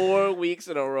 4 weeks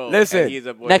in a row. Listen, and he's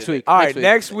avoided next it. week. All right, Next week.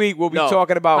 next week we'll be No.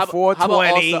 talking about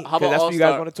 420 How because about that's what you guys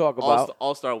All-Star- want to talk about.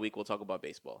 All-Star week, we'll talk about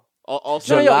baseball.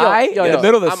 All-Star No, yo, July, yo, in yo. the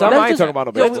middle of the I'm- summer, I'm I ain't just- talking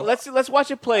about no Yo, baseball. let's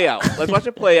watch it play out. Let's watch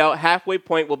it play out. Halfway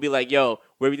point, we'll be like, yo,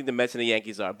 where we think the Mets and the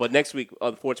Yankees are. But next week,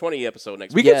 on the 420 episode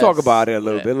next We week. can Yes. talk about it a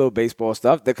little Yeah. bit, a little baseball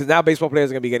stuff. Because now baseball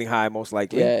players are going to be getting high most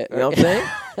likely. Yeah. You know what I'm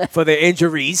saying? For their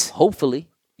injuries. Hopefully,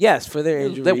 Yes, for their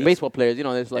injuries. they're baseball players. You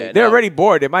know, there's like Yeah, They're no. already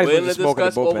bored. They might as We're well going just to smoke in the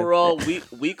discuss bullpen. overall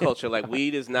weed culture. Like,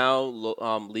 weed is now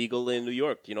legal in New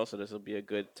York, so this will be a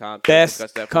good time to discuss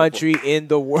Best that. country in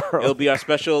the It'll world. be our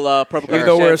special Purple Even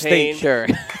though we're a Champagne state. sure.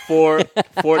 for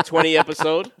 420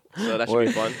 episode. So that should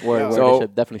be fun. Word, So-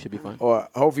 it definitely should be fun. Or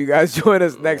hope you guys join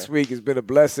us next week. It's been a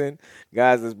blessing.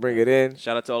 Guys, let's bring it in.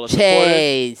 Shout out to all the supporters.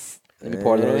 Chase. Let me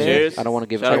pour a little. Cheers. I don't want to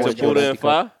give. Shout I out don't to wanna Buddha give and a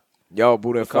cup. Fa. Yo,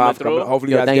 Buddha and coming Five coming. through.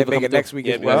 Hopefully, Yo, you guys thank you get for make coming it next week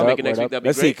Yeah, as we guys well. make it next Word week. That'd be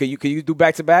Let's see. great. Can you do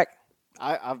back to back?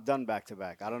 I've done back to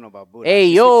back. I don't know about Buddha.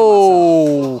 Hey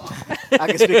I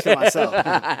can speak to myself. yo. I can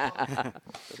speak to myself.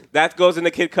 That goes in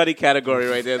the Kid Cudi category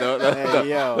right there. Hey,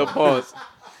 yo. The pause.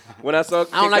 When I saw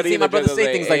Kid I don't like Cudi seeing in my the brother dress, I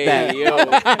say was things like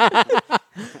that.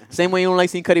 "Hey, yo." Same way you don't like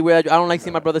seeing Cuddy wear. I don't like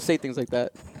seeing my brother say things like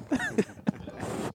that.